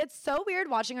mean? Like, it's so weird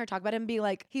watching her talk about him being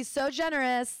like, he's so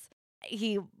generous.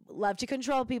 He loved to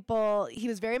control people. He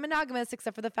was very monogamous,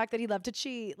 except for the fact that he loved to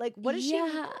cheat. Like, what is she?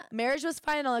 Marriage was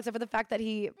final, except for the fact that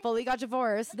he fully got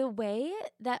divorced. The way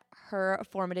that her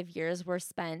formative years were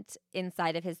spent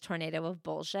inside of his tornado of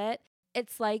bullshit,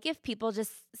 it's like if people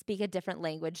just speak a different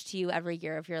language to you every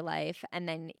year of your life and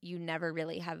then you never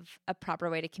really have a proper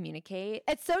way to communicate.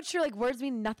 It's so true. Like, words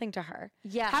mean nothing to her.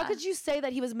 Yeah. How could you say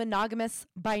that he was monogamous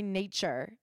by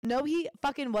nature? No, he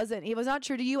fucking wasn't. He was not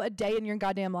true to you a day in your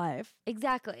goddamn life.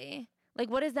 Exactly.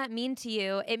 Like, what does that mean to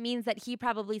you? It means that he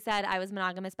probably said, I was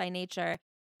monogamous by nature.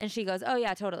 And she goes, oh,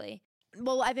 yeah, totally.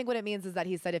 Well, I think what it means is that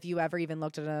he said, if you ever even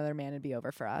looked at another man, it'd be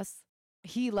over for us.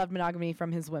 He loved monogamy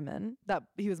from his women, that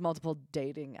he was multiple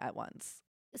dating at once.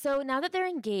 So now that they're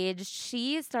engaged,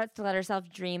 she starts to let herself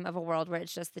dream of a world where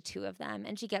it's just the two of them.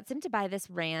 And she gets him to buy this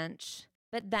ranch.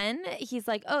 But then he's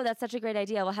like, oh, that's such a great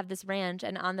idea. We'll have this ranch.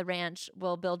 And on the ranch,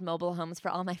 we'll build mobile homes for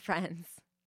all my friends.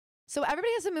 So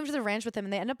everybody has to move to the ranch with him.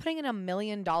 And they end up putting in $1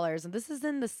 million. And this is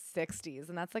in the 60s.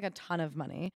 And that's like a ton of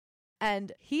money.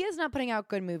 And he is not putting out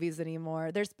good movies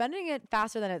anymore. They're spending it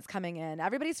faster than it's coming in.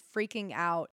 Everybody's freaking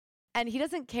out. And he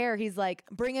doesn't care. He's like,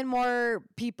 bring in more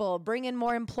people, bring in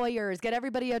more employers, get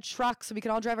everybody a truck so we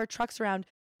can all drive our trucks around.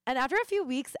 And after a few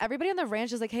weeks, everybody on the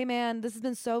ranch is like, hey, man, this has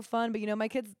been so fun. But, you know, my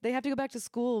kids, they have to go back to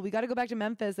school. We got to go back to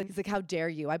Memphis. And he's like, how dare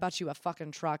you? I bought you a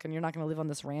fucking truck and you're not going to live on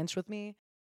this ranch with me.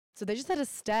 So they just had to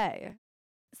stay.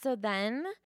 So then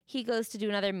he goes to do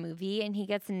another movie and he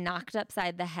gets knocked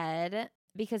upside the head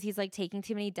because he's like taking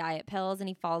too many diet pills and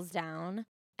he falls down.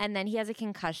 And then he has a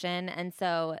concussion. And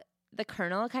so the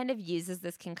colonel kind of uses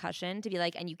this concussion to be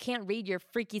like, and you can't read your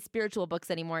freaky spiritual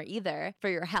books anymore either for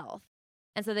your health.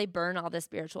 And so they burn all the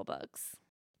spiritual books.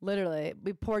 Literally.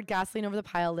 We poured gasoline over the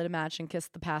pile, lit a match, and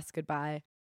kissed the past goodbye.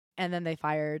 And then they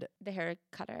fired the hair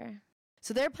cutter.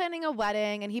 So they're planning a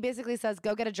wedding, and he basically says,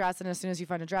 go get a dress, and as soon as you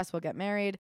find a dress, we'll get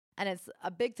married. And it's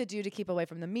a big to-do to keep away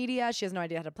from the media. She has no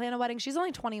idea how to plan a wedding. She's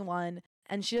only 21,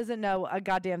 and she doesn't know a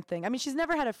goddamn thing. I mean, she's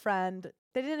never had a friend.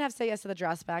 They didn't have to say yes to the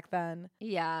dress back then.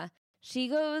 Yeah. She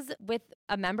goes with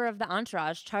a member of the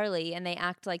entourage, Charlie, and they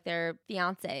act like they're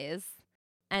fiancés.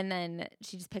 And then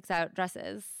she just picks out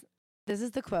dresses. This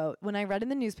is the quote. When I read in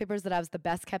the newspapers that I was the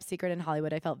best kept secret in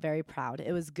Hollywood, I felt very proud.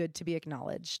 It was good to be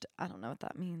acknowledged. I don't know what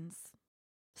that means.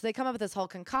 So they come up with this whole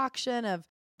concoction of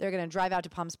they're going to drive out to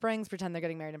Palm Springs, pretend they're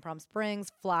getting married in Palm Springs,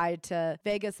 fly to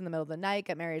Vegas in the middle of the night,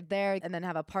 get married there, and then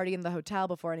have a party in the hotel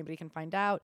before anybody can find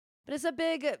out. But it's a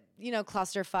big,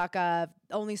 clusterfuck of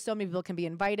only so many people can be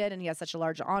invited. And he has such a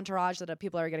large entourage that if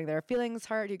people are getting their feelings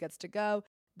hurt, who gets to go?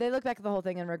 They look back at the whole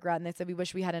thing and regret, and they said, we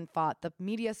wish we hadn't fought the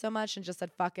media so much and just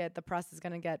said, fuck it. The press is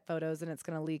going to get photos and it's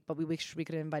going to leak, but we wish we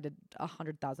could have invited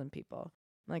 100,000 people.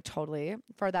 I'm like, totally.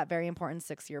 For that very important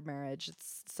 6-year marriage.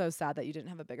 It's so sad that you didn't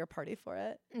have a bigger party for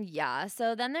it. Yeah.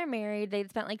 So then they're married. They'd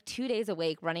spent like 2 days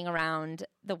awake running around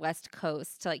the West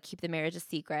Coast to like keep the marriage a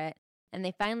secret. And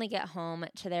they finally get home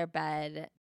to their bed.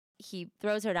 He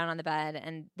throws her down on the bed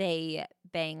and they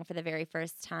bang for the very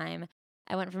first time.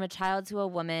 I went from a child to a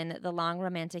woman, the long,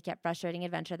 romantic, yet frustrating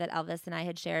adventure that Elvis and I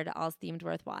had shared all seemed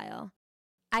worthwhile.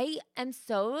 I am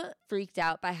so freaked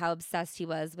out by how obsessed he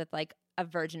was with like a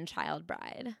virgin child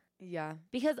bride. Yeah.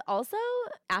 Because also,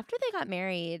 after they got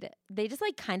married, they just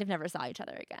like kind of never saw each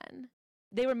other again.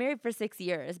 They were married for 6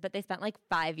 years, but they spent like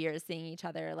 5 years seeing each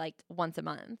other like once a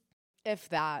month. If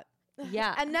that.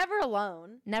 Yeah. And never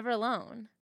alone. Never alone.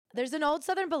 There's an old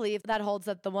Southern belief that holds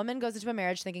that the woman goes into a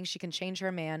marriage thinking she can change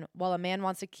her man, while a man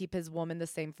wants to keep his woman the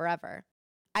same forever.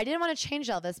 I didn't want to change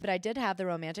Elvis, but I did have the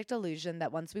romantic delusion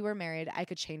that once we were married, I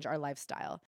could change our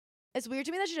lifestyle. It's weird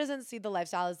to me that she doesn't see the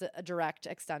lifestyle as a direct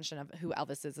extension of who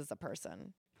Elvis is as a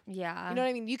person. Yeah. You know what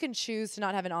I mean? You can choose to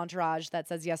not have an entourage that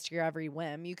says yes to your every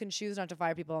whim. You can choose not to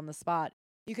fire people on the spot.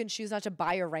 You can choose not to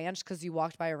buy a ranch because you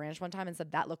walked by a ranch one time and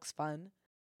said, that looks fun.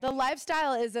 The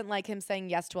lifestyle isn't like him saying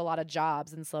yes to a lot of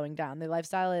jobs and slowing down. The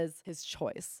lifestyle is his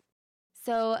choice.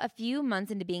 So a few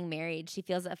months into being married, she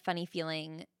feels a funny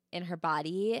feeling in her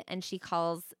body and she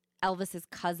calls Elvis's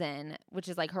cousin, which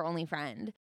is like her only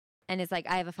friend, and is like,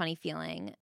 I have a funny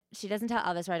feeling. She doesn't tell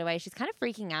Elvis right away. She's kind of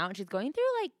freaking out. She's going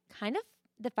through like kind of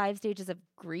the 5 stages of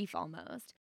grief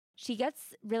almost. She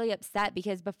gets really upset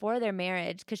because before their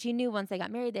marriage, because she knew once they got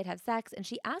married, they'd have sex, and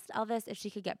she asked Elvis if she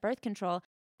could get birth control.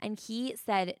 And he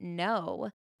said no,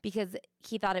 because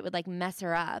he thought it would like mess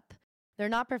her up. They're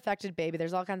not perfected, baby.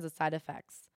 There's all kinds of side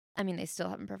effects. I mean, they still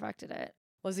haven't perfected it.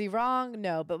 Was he wrong?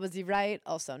 No. But was he right?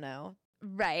 Also no.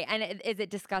 Right. And is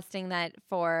it disgusting that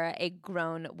for a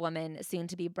grown woman, soon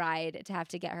to be bride, to have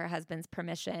to get her husband's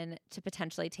permission to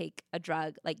potentially take a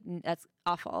drug? Like, that's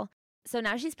awful. So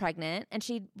now she's pregnant and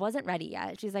she wasn't ready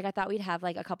yet. She's like, I thought we'd have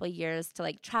like a couple of years to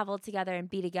like travel together and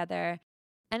be together.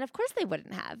 And of course they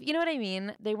wouldn't have. You know what I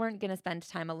mean? They weren't going to spend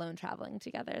time alone traveling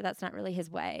together. That's not really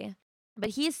his way.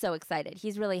 But he's so excited.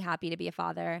 He's really happy to be a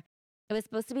father. It was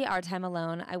supposed to be our time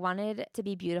alone. I wanted to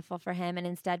be beautiful for him, and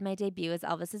instead my debut as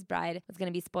Elvis's bride was going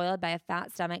to be spoiled by a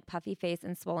fat stomach, puffy face,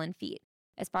 and swollen feet.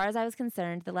 As far as I was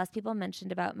concerned, the less people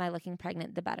mentioned about my looking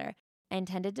pregnant, the better. I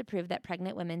intended to prove that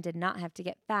pregnant women did not have to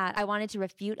get fat. I wanted to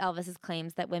refute Elvis's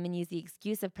claims that women use the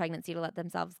excuse of pregnancy to let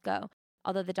themselves go.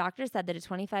 Although the doctor said that a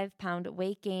 25-pound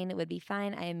weight gain would be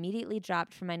fine, I immediately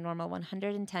dropped from my normal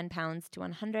 110 pounds to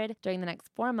 100. During the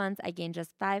next 4 months, I gained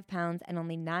just 5 pounds and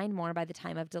only 9 more by the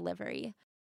time of delivery.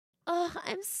 Oh,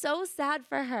 I'm so sad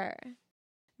for her.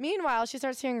 Meanwhile, she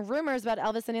starts hearing rumors about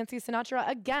Elvis and Nancy Sinatra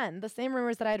again, the same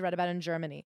rumors that I had read about in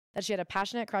Germany, that she had a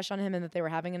passionate crush on him and that they were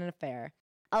having an affair.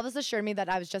 Elvis assured me that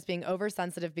I was just being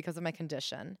oversensitive because of my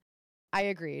condition. I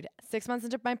agreed. 6 months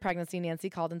into my pregnancy, Nancy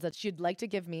called and said she'd like to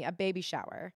give me a baby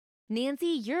shower. Nancy,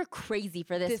 you're crazy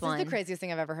for this one. This is the craziest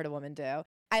thing I've ever heard a woman do.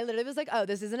 I literally was like, oh,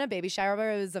 this isn't a baby shower, but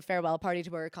it was a farewell party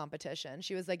to her competition.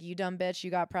 She was like, you dumb bitch,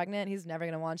 you got pregnant. He's never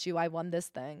going to want you. I won this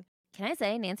thing. Can I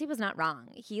say, Nancy was not wrong.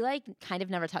 He like kind of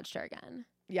never touched her again.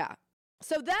 Yeah.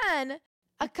 So then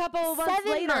a couple months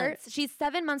later, she's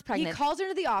 7 months pregnant. He calls her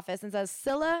into the office and says,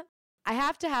 Scylla, I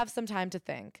have to have some time to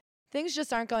think. Things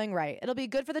just aren't going right. It'll be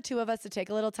good for the two of us to take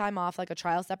a little time off, like a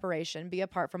trial separation, be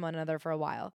apart from one another for a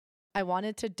while. I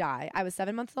wanted to die. I was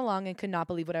 7 months along and could not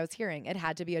believe what I was hearing. It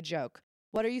had to be a joke.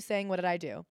 What are you saying? What did I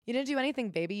do? You didn't do anything,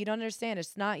 baby. You don't understand.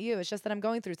 It's not you. It's just that I'm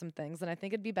going through some things, and I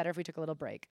think it'd be better if we took a little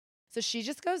break. So she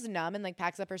just goes numb and like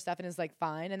packs up her stuff and is like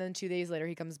fine. And then 2 days later,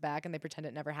 he comes back and they pretend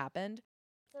it never happened.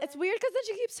 It's weird because then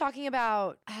she keeps talking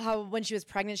about how when she was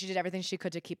pregnant, she did everything she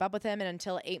could to keep up with him. And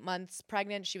until 8 months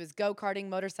pregnant, she was go-karting,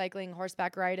 motorcycling,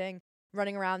 horseback riding,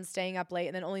 running around, staying up late.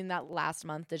 And then only in that last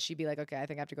month did she be like, okay, I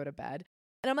think I have to go to bed.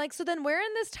 And I'm like, so then where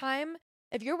in this time,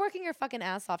 if you're working your fucking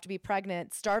ass off to be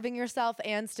pregnant, starving yourself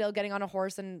and still getting on a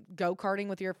horse and go-karting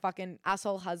with your fucking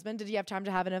asshole husband, did you have time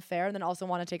to have an affair and then also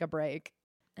want to take a break?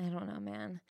 I don't know,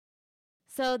 man.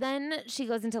 So then she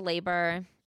goes into labor.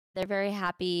 They're very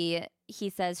happy. He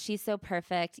says she's so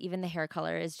perfect. Even the hair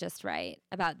color is just right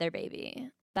about their baby.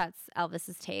 That's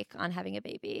Elvis's take on having a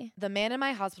baby. The man in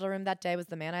my hospital room that day was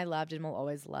the man I loved and will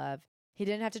always love. He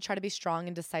didn't have to try to be strong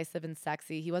and decisive and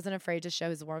sexy. He wasn't afraid to show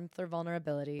his warmth or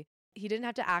vulnerability. He didn't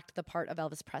have to act the part of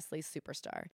Elvis Presley's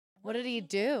superstar. What did he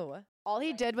do? All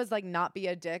he did was like not be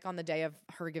a dick on the day of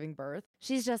her giving birth.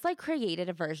 She's just like created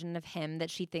a version of him that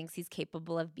she thinks he's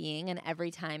capable of being. And every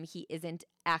time he isn't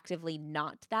actively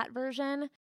not that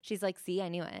version, she's like, see, I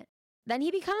knew it. Then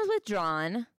he becomes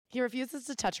withdrawn. He refuses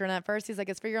to touch her. And at first he's like,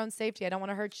 it's for your own safety. I don't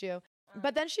want to hurt you.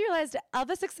 But then she realized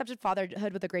Elvis accepted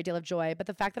fatherhood with a great deal of joy. But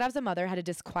the fact that I was a mother had a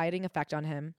disquieting effect on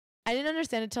him. I didn't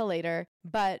understand it till later,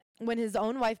 but when his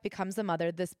own wife becomes a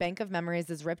mother, this bank of memories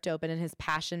is ripped open and his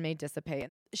passion may dissipate.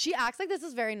 She acts like this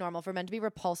is very normal for men to be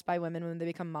repulsed by women when they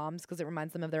become moms because it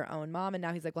reminds them of their own mom. And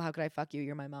now he's like, well, how could I fuck you?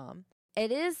 You're my mom.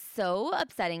 It is so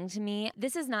upsetting to me.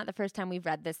 This is not the first time we've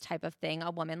read this type of thing,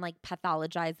 a woman like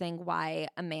pathologizing why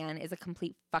a man is a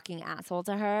complete fucking asshole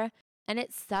to her. And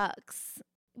it sucks.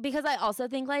 Because I also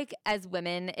think like as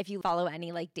women, if you follow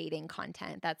any like dating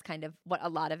content, that's kind of what a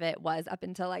lot of it was up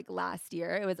until like last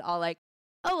year. It was all like,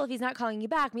 oh, well, if he's not calling you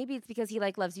back, maybe it's because he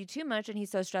like loves you too much and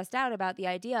he's so stressed out about the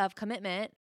idea of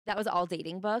commitment. That was all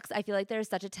dating books. I feel like there's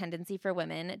such a tendency for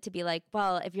women to be like,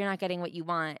 well, if you're not getting what you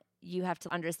want, you have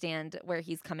to understand where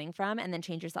he's coming from and then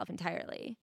change yourself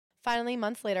entirely. Finally,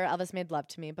 months later, Elvis made love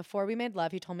to me. Before we made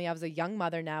love, he told me I was a young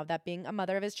mother now, that being a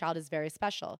mother of his child is very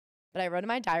special. But I wrote in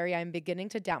my diary, I am beginning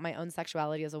to doubt my own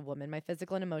sexuality as a woman. My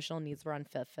physical and emotional needs were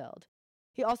unfulfilled.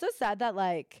 He also said that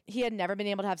like he had never been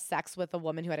able to have sex with a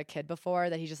woman who had a kid before,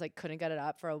 that he just like couldn't get it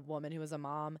up for a woman who was a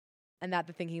mom. And that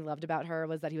the thing he loved about her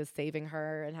was that he was saving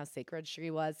her and how sacred she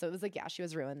was. So it was like, yeah, she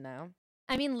was ruined now.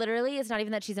 I mean, literally, it's not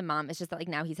even that she's a mom. It's just that like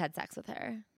now he's had sex with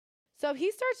her. So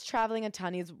he starts traveling a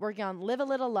ton. He's working on Live a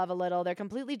Little, Love a Little. They're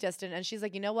completely distant. And she's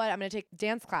like, you know what? I'm going to take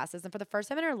dance classes. And for the first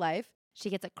time in her life, she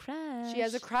gets a crush. She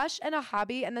has a crush and a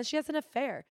hobby, and then she has an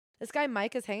affair. This guy,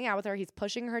 Mike, is hanging out with her. He's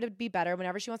pushing her to be better.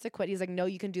 Whenever she wants to quit, he's like, no,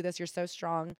 you can do this. You're so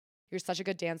strong. You're such a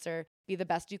good dancer. Be the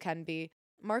best you can be.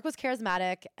 Mark was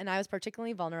charismatic, and I was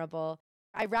particularly vulnerable.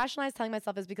 I rationalized telling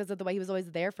myself it's because of the way he was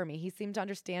always there for me. He seemed to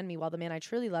understand me while the man I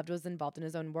truly loved was involved in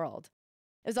his own world.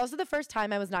 It was also the first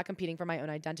time I was not competing for my own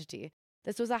identity.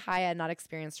 This was a high I had not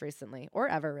experienced recently, or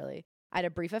ever really. I had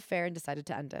a brief affair and decided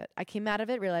to end it. I came out of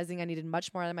it realizing I needed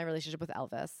much more than my relationship with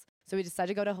Elvis. So we decided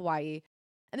to go to Hawaii.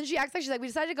 And then she acts like she's like, we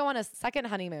decided to go on a second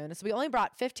honeymoon. So we only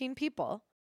brought 15 people.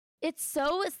 It's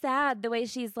so sad the way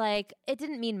she's like, it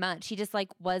didn't mean much. He just like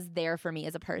was there for me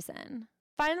as a person.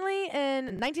 Finally, in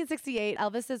 1968,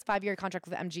 Elvis's 5-year contract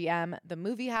with MGM, the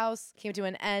movie house, came to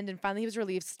an end. And finally, he was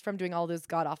released from doing all those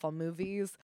god-awful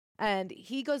movies. And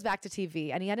he goes back to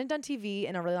TV. And he hadn't done TV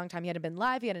in a really long time. He hadn't been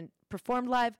live. He hadn't performed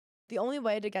live. The only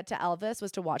way to get to Elvis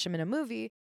was to watch him in a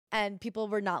movie. And people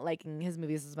were not liking his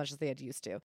movies as much as they had used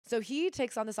to. So he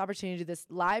takes on this opportunity to do this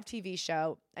live TV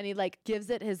show. And he like gives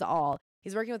it his all.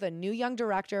 He's working with a new young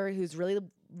director who's really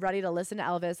ready to listen to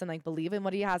Elvis and like believe in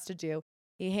what he has to do.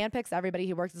 He handpicks everybody.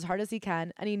 He works as hard as he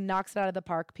can and he knocks it out of the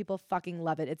park. People fucking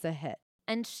love it. It's a hit.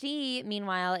 And she,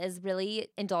 meanwhile, is really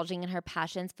indulging in her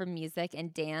passions for music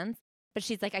and dance. But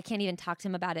she's like, I can't even talk to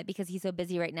him about it because he's so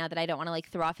busy right now that I don't want to like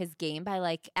throw off his game by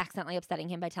like accidentally upsetting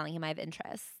him by telling him I have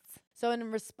interests. So in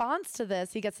response to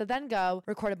this, he gets to then go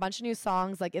record a bunch of new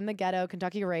songs like In the Ghetto,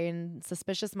 Kentucky Rain,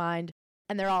 Suspicious Mind,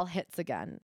 and they're all hits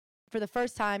again. For the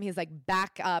first time, he's like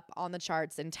back up on the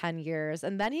charts in 10 years.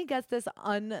 And then he gets this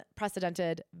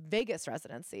unprecedented Vegas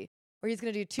residency where he's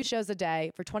going to do 2 shows a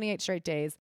day for 28 straight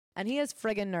days. And he is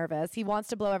friggin' nervous. He wants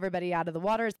to blow everybody out of the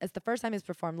water. It's the first time he's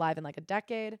performed live in like a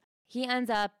decade. He ends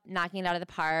up knocking it out of the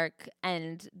park.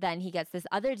 And then he gets this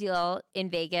other deal in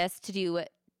Vegas to do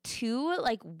 2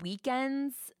 like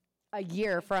weekends a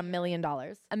year for $1 million.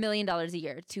 $1 million a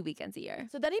year, 2 weekends a year.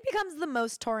 So then he becomes the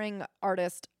most touring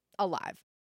artist alive.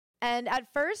 And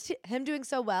at first, him doing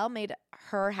so well made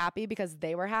her happy because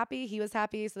they were happy. He was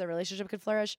happy, so the relationship could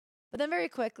flourish. But then very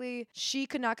quickly, she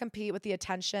could not compete with the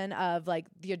attention of like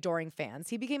the adoring fans.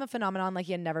 He became a phenomenon like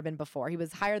he had never been before. He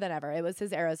was higher than ever. It was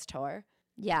his Eras tour.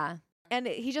 Yeah. And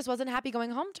he just wasn't happy going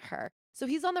home to her. So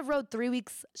he's on the road 3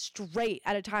 weeks straight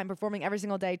at a time, performing every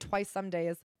single day, twice some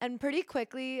days. And pretty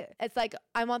quickly, it's like,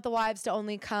 I want the wives to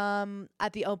only come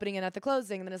at the opening and at the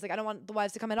closing. And then it's like, I don't want the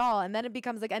wives to come at all. And then it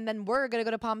becomes like, and then we're going to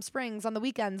go to Palm Springs on the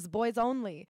weekends, boys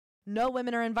only. No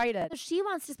women are invited. She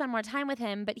wants to spend more time with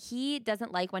him, but he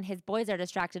doesn't like when his boys are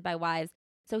distracted by wives.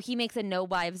 So he makes a no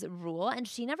wives rule, and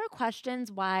she never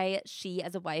questions why she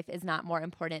as a wife is not more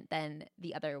important than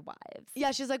the other wives.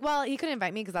 Yeah, she's like, well, he couldn't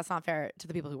invite me because that's not fair to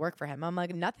the people who work for him. I'm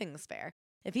like, nothing's fair.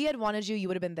 If he had wanted you, you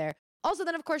would have been there. Also,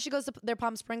 then, of course, she goes to their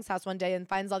Palm Springs house one day and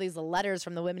finds all these letters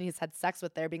from the women he's had sex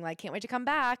with there being like, can't wait to come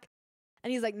back.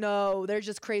 And he's like, no, they're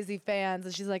just crazy fans.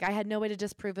 And she's like, I had no way to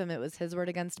disprove him. It was his word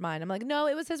against mine. I'm like, no,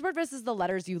 it was his word versus the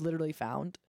letters you literally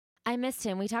found. I missed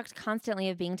him. We talked constantly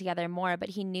of being together more, but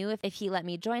he knew if he let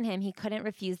me join him, he couldn't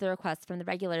refuse the requests from the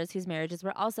regulars whose marriages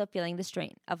were also feeling the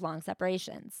strain of long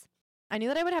separations. I knew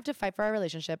that I would have to fight for our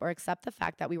relationship or accept the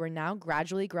fact that we were now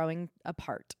gradually growing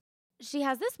apart. She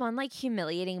has this one like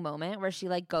humiliating moment where she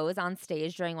like goes on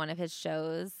stage during one of his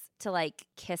shows to like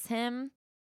kiss him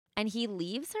and he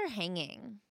leaves her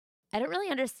hanging. I don't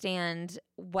really understand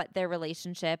what their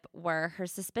relationship were. Her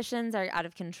suspicions are out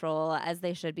of control, as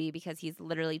they should be, because he's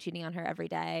literally cheating on her every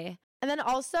day. And then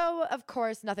also, of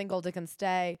course, nothing golden can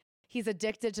stay. He's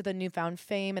addicted to the newfound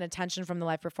fame and attention from the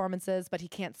live performances, but he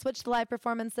can't switch the live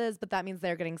performances, but that means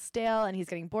they're getting stale and he's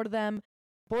getting bored of them.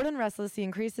 Bored and restless, he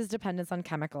increased his dependence on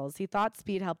chemicals. He thought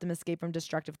speed helped him escape from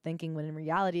destructive thinking, when in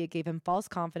reality, it gave him false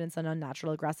confidence and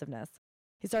unnatural aggressiveness.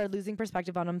 He started losing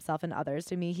perspective on himself and others.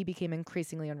 To me, he became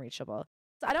increasingly unreachable.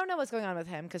 So I don't know what's going on with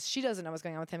him because she doesn't know what's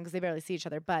going on with him because they barely see each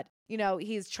other. But, you know,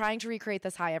 he's trying to recreate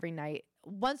this high every night.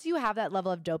 Once you have that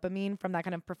level of dopamine from that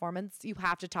kind of performance, you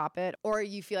have to top it or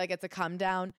you feel like it's a come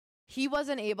down. He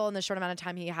wasn't able in the short amount of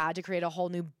time he had to create a whole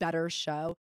new, better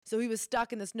show. So he was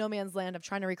stuck in this no man's land of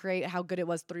trying to recreate how good it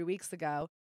was 3 weeks ago.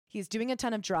 He's doing a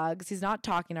ton of drugs. He's not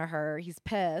talking to her. He's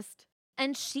pissed.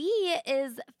 And she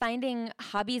is finding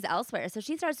hobbies elsewhere. So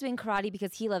she starts doing karate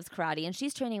because he loves karate and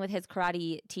she's training with his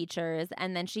karate teachers.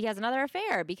 And then she has another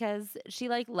affair because she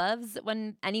like loves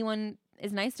when anyone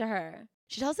is nice to her.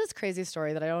 She tells this crazy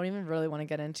story that I don't even really want to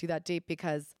get into that deep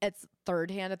because it's third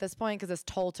hand at this point because it's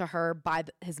told to her by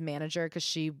his manager because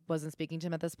she wasn't speaking to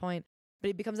him at this point. But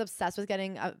he becomes obsessed with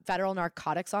getting a federal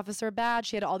narcotics officer badge.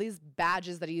 He had all these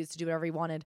badges that he used to do whatever he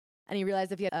wanted. And he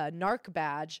realized if he had a narc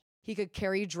badge, he could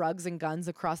carry drugs and guns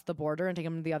across the border and take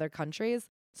them to the other countries.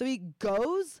 So he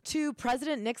goes to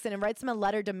President Nixon and writes him a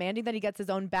letter demanding that he gets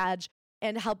his own badge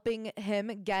and helping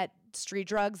him get street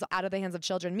drugs out of the hands of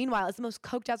children. Meanwhile, it's the most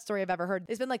coked out story I've ever heard.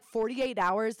 They spend like 48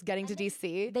 hours getting to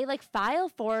DC. They like file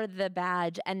for the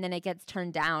badge and then it gets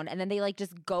turned down. And then they like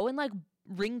just go and like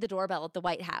ring the doorbell at the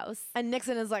White House. And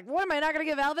Nixon is like, what, am I not going to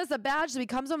give Elvis a badge? So he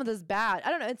comes home with his badge.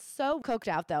 I don't know. It's so coked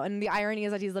out though. And the irony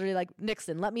is that he's literally like,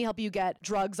 Nixon, let me help you get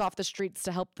drugs off the streets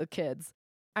to help the kids.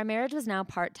 Our marriage was now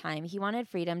part-time. He wanted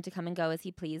freedom to come and go as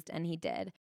he pleased, and he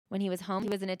did. When he was home, he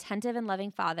was an attentive and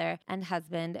loving father and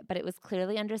husband, but it was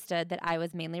clearly understood that I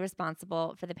was mainly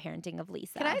responsible for the parenting of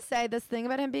Lisa. Can I say this thing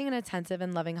about him being an attentive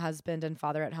and loving husband and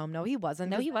father at home? No, he wasn't.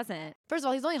 No, he wasn't. First of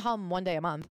all, he's only home one day a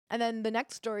month. And then the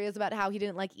next story is about how he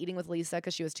didn't like eating with Lisa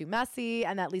because she was too messy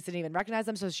and that Lisa didn't even recognize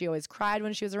him. So she always cried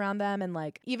when she was around them. And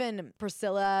like even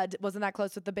Priscilla wasn't that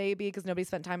close with the baby because nobody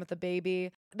spent time with the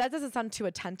baby. That doesn't sound too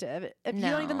attentive. If you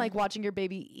don't even like watching your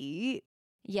baby eat.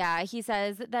 Yeah, he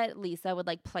says that Lisa would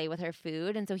like play with her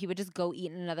food. And so he would just go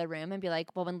eat in another room and be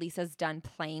like, well, when Lisa's done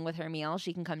playing with her meal,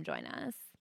 she can come join us.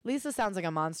 Lisa sounds like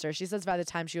a monster. She says by the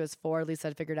time she was 4, Lisa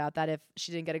had figured out that if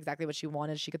she didn't get exactly what she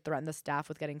wanted, she could threaten the staff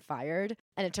with getting fired.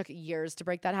 And it took years to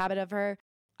break that habit of her.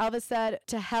 Elvis said,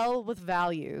 to hell with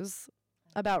values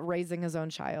about raising his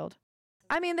own child.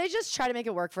 I mean, they just try to make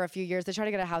it work for a few years. They try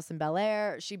to get a house in Bel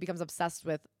Air. She becomes obsessed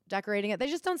with decorating it. They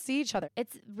just don't see each other.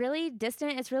 It's really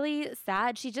distant. It's really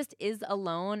sad. She just is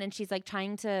alone and she's like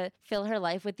trying to fill her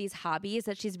life with these hobbies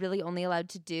that she's really only allowed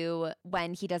to do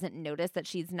when he doesn't notice that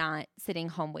she's not sitting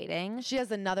home waiting. She has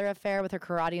another affair with her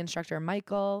karate instructor,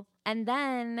 Michael. And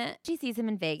then she sees him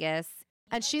in Vegas.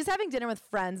 And she's having dinner with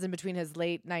friends in between his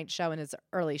late night show and his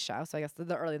early show. So I guess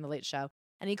the early and the late show.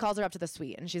 And he calls her up to the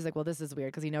suite. And she's like, well, this is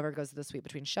weird because he never goes to the suite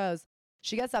between shows.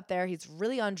 She gets up there. He's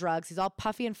really on drugs. He's all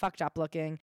puffy and fucked up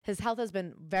looking. His health has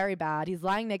been very bad. He's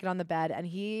lying naked on the bed. And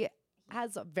he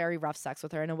has very rough sex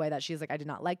with her in a way that she's like, I did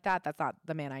not like that. That's not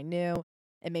the man I knew.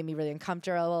 It made me really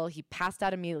uncomfortable. He passed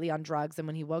out immediately on drugs. And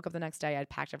when he woke up the next day, I'd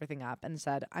packed everything up and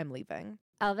said, I'm leaving.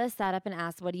 Elvis sat up and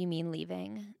asked, what do you mean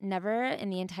leaving? Never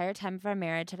in the entire time of our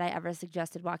marriage had I ever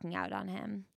suggested walking out on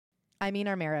him. I mean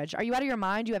our marriage. Are you out of your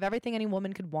mind? You have everything any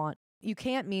woman could want. You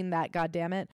can't mean that,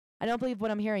 goddammit. I don't believe what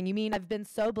I'm hearing. You mean I've been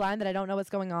so blind that I don't know what's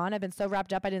going on? I've been so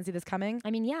wrapped up I didn't see this coming? I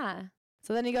mean, yeah.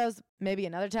 So then he goes, maybe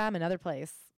another time, another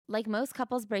place. Like most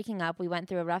couples breaking up, we went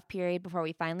through a rough period before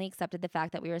we finally accepted the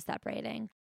fact that we were separating.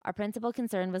 Our principal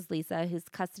concern was Lisa, whose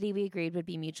custody we agreed would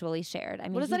be mutually shared. I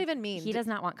mean, what does that even mean? He does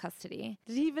not want custody.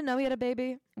 Did he even know he had a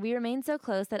baby? We remained so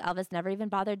close that Elvis never even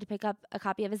bothered to pick up a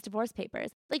copy of his divorce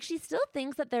papers. Like, she still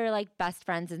thinks that they're like best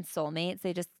friends and soulmates.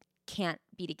 They just can't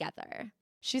be together.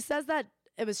 She says that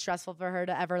it was stressful for her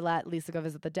to ever let Lisa go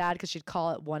visit the dad because she'd call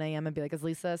at 1 a.m. and be like, is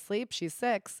Lisa asleep? She's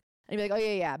 6. And he'd be like, oh,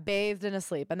 yeah, bathed and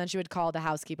asleep. And then she would call the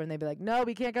housekeeper and they'd be like, no,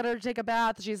 we can't get her to take a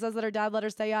bath. She says that her dad let her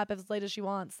stay up as late as she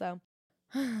wants, so...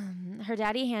 Her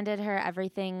daddy handed her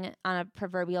everything on a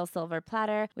proverbial silver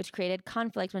platter, which created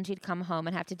conflict when she'd come home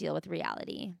and have to deal with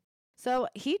reality. So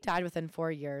he died within 4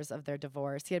 years of their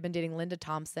divorce. He had been dating Linda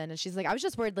Thompson, and she's like, I was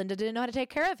just worried Linda didn't know how to take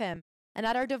care of him. And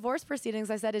at our divorce proceedings,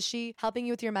 I said, is she helping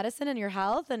you with your medicine and your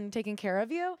health and taking care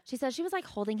of you? She said she was like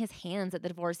holding his hands at the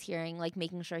divorce hearing, like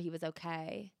making sure he was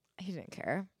okay. He didn't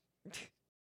care.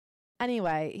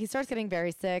 Anyway, he starts getting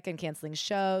very sick and canceling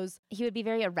shows. He would be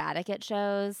very erratic at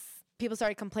shows. People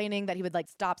started complaining that he would like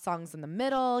stop songs in the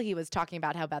middle. He was talking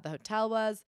about how bad the hotel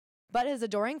was. But his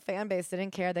adoring fan base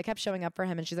didn't care. They kept showing up for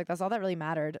him. And she's like, that's all that really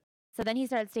mattered. So then he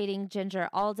starts dating Ginger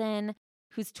Alden,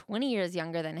 who's 20 years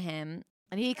younger than him.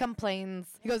 And he complains.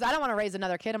 He goes, I don't want to raise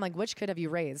another kid. I'm like, which kid have you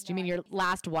raised? You mean your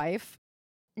last wife?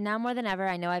 Now more than ever,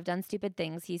 I know I've done stupid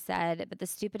things, he said, but the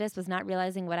stupidest was not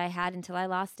realizing what I had until I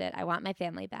lost it. I want my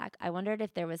family back. I wondered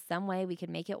if there was some way we could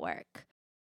make it work.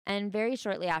 And very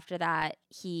shortly after that,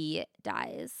 he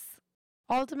dies.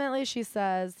 Ultimately, she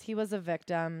says he was a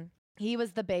victim. He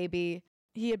was the baby.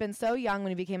 He had been so young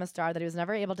when he became a star that he was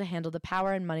never able to handle the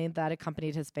power and money that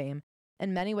accompanied his fame.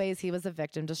 In many ways, he was a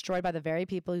victim, destroyed by the very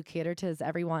people who catered to his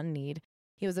every want and need.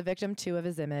 He was a victim, too, of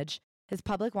his image. His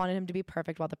public wanted him to be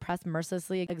perfect while the press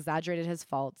mercilessly exaggerated his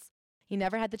faults. He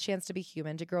never had the chance to be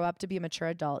human, to grow up to be a mature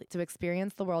adult, to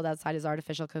experience the world outside his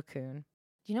artificial cocoon.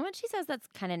 Do you know what she says that's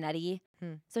kind of nutty?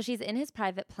 So she's in his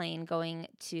private plane going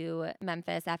to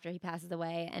Memphis after he passes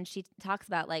away. And she talks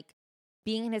about like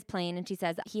being in his plane. And she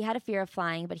says he had a fear of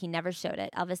flying, but he never showed it.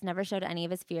 Elvis never showed any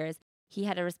of his fears. He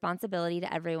had a responsibility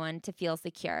to everyone to feel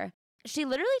secure. She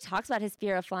literally talks about his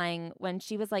fear of flying when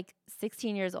she was like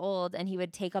 16 years old and he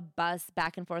would take a bus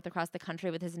back and forth across the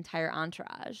country with his entire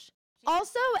entourage.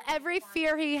 Also, every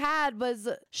fear he had was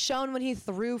shown when he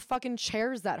threw fucking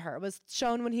chairs at her, was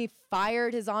shown when he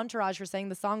fired his entourage for saying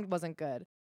the song wasn't good.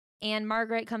 And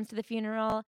Margaret comes to the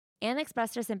funeral Anne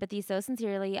expressed her sympathy so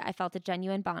sincerely, I felt a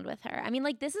genuine bond with her. I mean,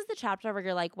 like, this is the chapter where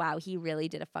you're like, wow, he really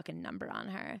did a fucking number on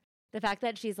her. The fact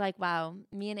that she's like, wow,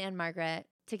 me and Anne Margaret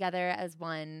together as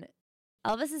one.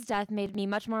 Elvis's death made me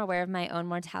much more aware of my own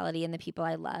mortality and the people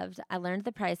I loved. I learned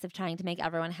the price of trying to make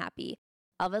everyone happy.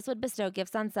 Elvis would bestow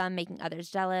gifts on some, making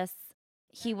others jealous.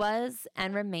 He was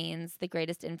and remains the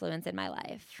greatest influence in my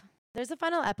life. There's a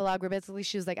final epilogue where basically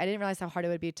she was like, I didn't realize how hard it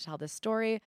would be to tell this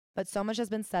story, but so much has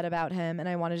been said about him, and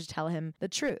I wanted to tell him the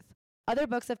truth. Other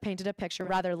books have painted a picture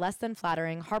rather less than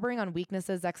flattering, harboring on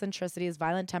weaknesses, eccentricities,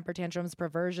 violent temper tantrums,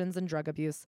 perversions, and drug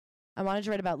abuse. I wanted to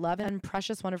write about love and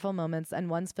precious, wonderful moments, and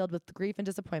ones filled with grief and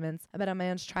disappointments, about a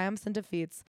man's triumphs and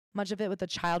defeats, much of it with a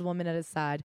child woman at his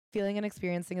side, feeling and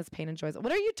experiencing his pain and joys.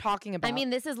 What are you talking about? I mean,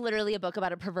 this is literally a book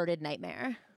about a perverted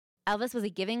nightmare. Elvis was a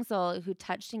giving soul who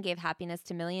touched and gave happiness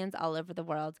to millions all over the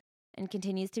world and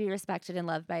continues to be respected and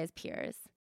loved by his peers.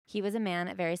 He was a man,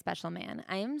 a very special man.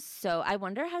 I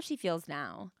wonder how she feels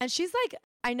now. And she's like,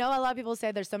 I know a lot of people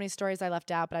say there's so many stories I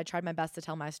left out, but I tried my best to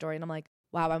tell my story. And I'm like,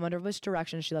 wow, I wonder which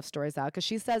direction she left stories out. Because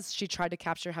she says she tried to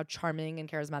capture how charming and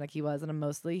charismatic he was. And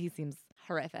mostly he seems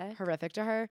horrific to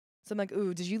her. So I'm like,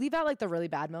 ooh, did you leave out like the really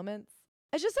bad moments?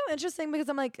 It's just so interesting because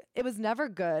I'm like, it was never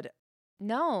good.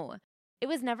 No, it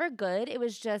was never good. It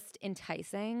was just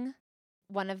enticing.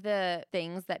 One of the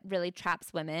things that really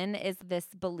traps women is this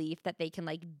belief that they can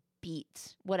like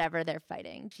beat whatever they're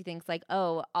fighting. She thinks like,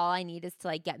 oh, all I need is to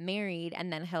like get married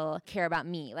and then he'll care about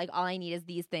me. Like all I need is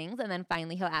these things. And then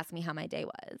finally he'll ask me how my day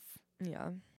was. Yeah.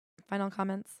 Final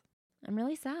comments? I'm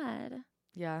really sad.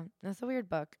 Yeah. That's a weird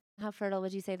book. How fertile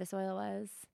would you say the soil was?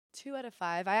 2 out of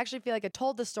 5. I actually feel like it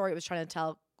told the story it was trying to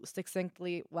tell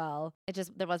succinctly well.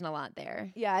 There wasn't a lot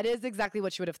there. Yeah, it is exactly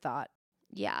what you would have thought.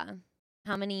 Yeah.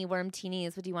 How many worm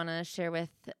teenies would you want to share with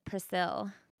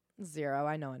Priscilla? 0.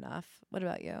 I know enough. What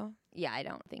about you? Yeah, I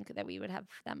don't think that we would have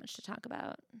that much to talk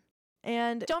about.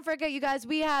 And don't forget, you guys,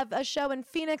 we have a show in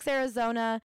Phoenix,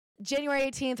 Arizona, January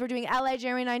 18th. We're doing LA,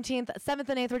 January 19th. 7th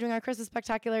and 8th, we're doing our Christmas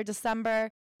Spectacular,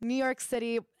 December, New York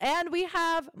City. And we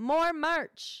have more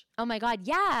merch. Oh my God,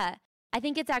 yeah. I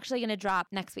think it's actually going to drop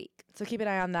next week. So keep an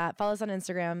eye on that. Follow us on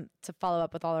Instagram to follow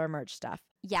up with all our merch stuff.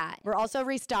 Yeah. We're also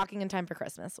restocking in time for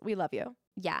Christmas. We love you.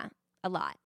 Yeah, a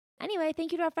lot. Anyway,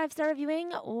 thank you to our 5-star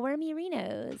reviewing Wormy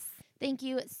Renos. Thank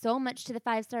you so much to the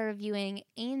 5-star reviewing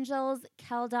Angels,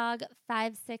 Keldog,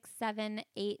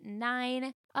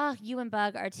 56789. Oh, you and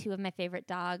Bug are 2 of my favorite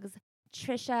dogs.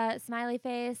 Trisha, Smiley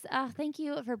Face. Oh, thank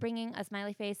you for bringing a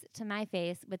smiley face to my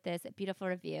face with this beautiful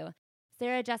review.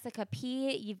 Sarah Jessica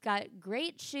P., you've got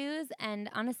great shoes and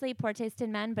honestly poor taste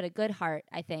in men, but a good heart,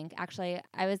 I think. Actually,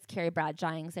 I was Carrie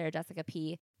Bradshawing Sarah Jessica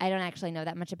P. I don't actually know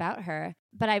that much about her,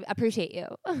 but I appreciate you.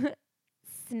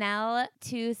 Snell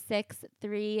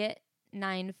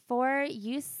 26394.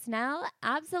 You Snell,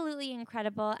 absolutely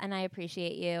incredible, and I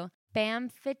appreciate you.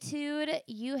 Bamfitude,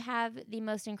 you have the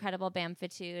most incredible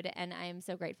Bamfitude, and I am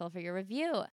so grateful for your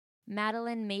review.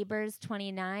 Madeline Mabers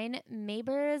 29.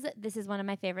 Mabers, this is one of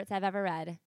my favorites I've ever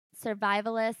read.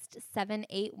 Survivalist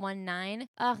 7819.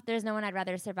 Oh, there's no one I'd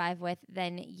rather survive with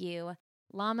than you.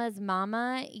 Llama's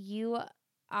Mama, you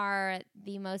are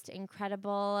the most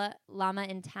incredible llama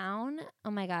in town.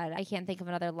 Oh my God, I can't think of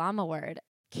another llama word.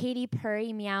 Katy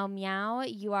Purry Meow Meow,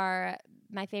 you are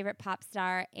my favorite pop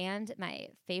star and my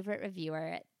favorite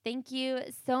reviewer. Thank you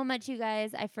so much, you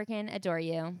guys. I freaking adore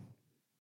you.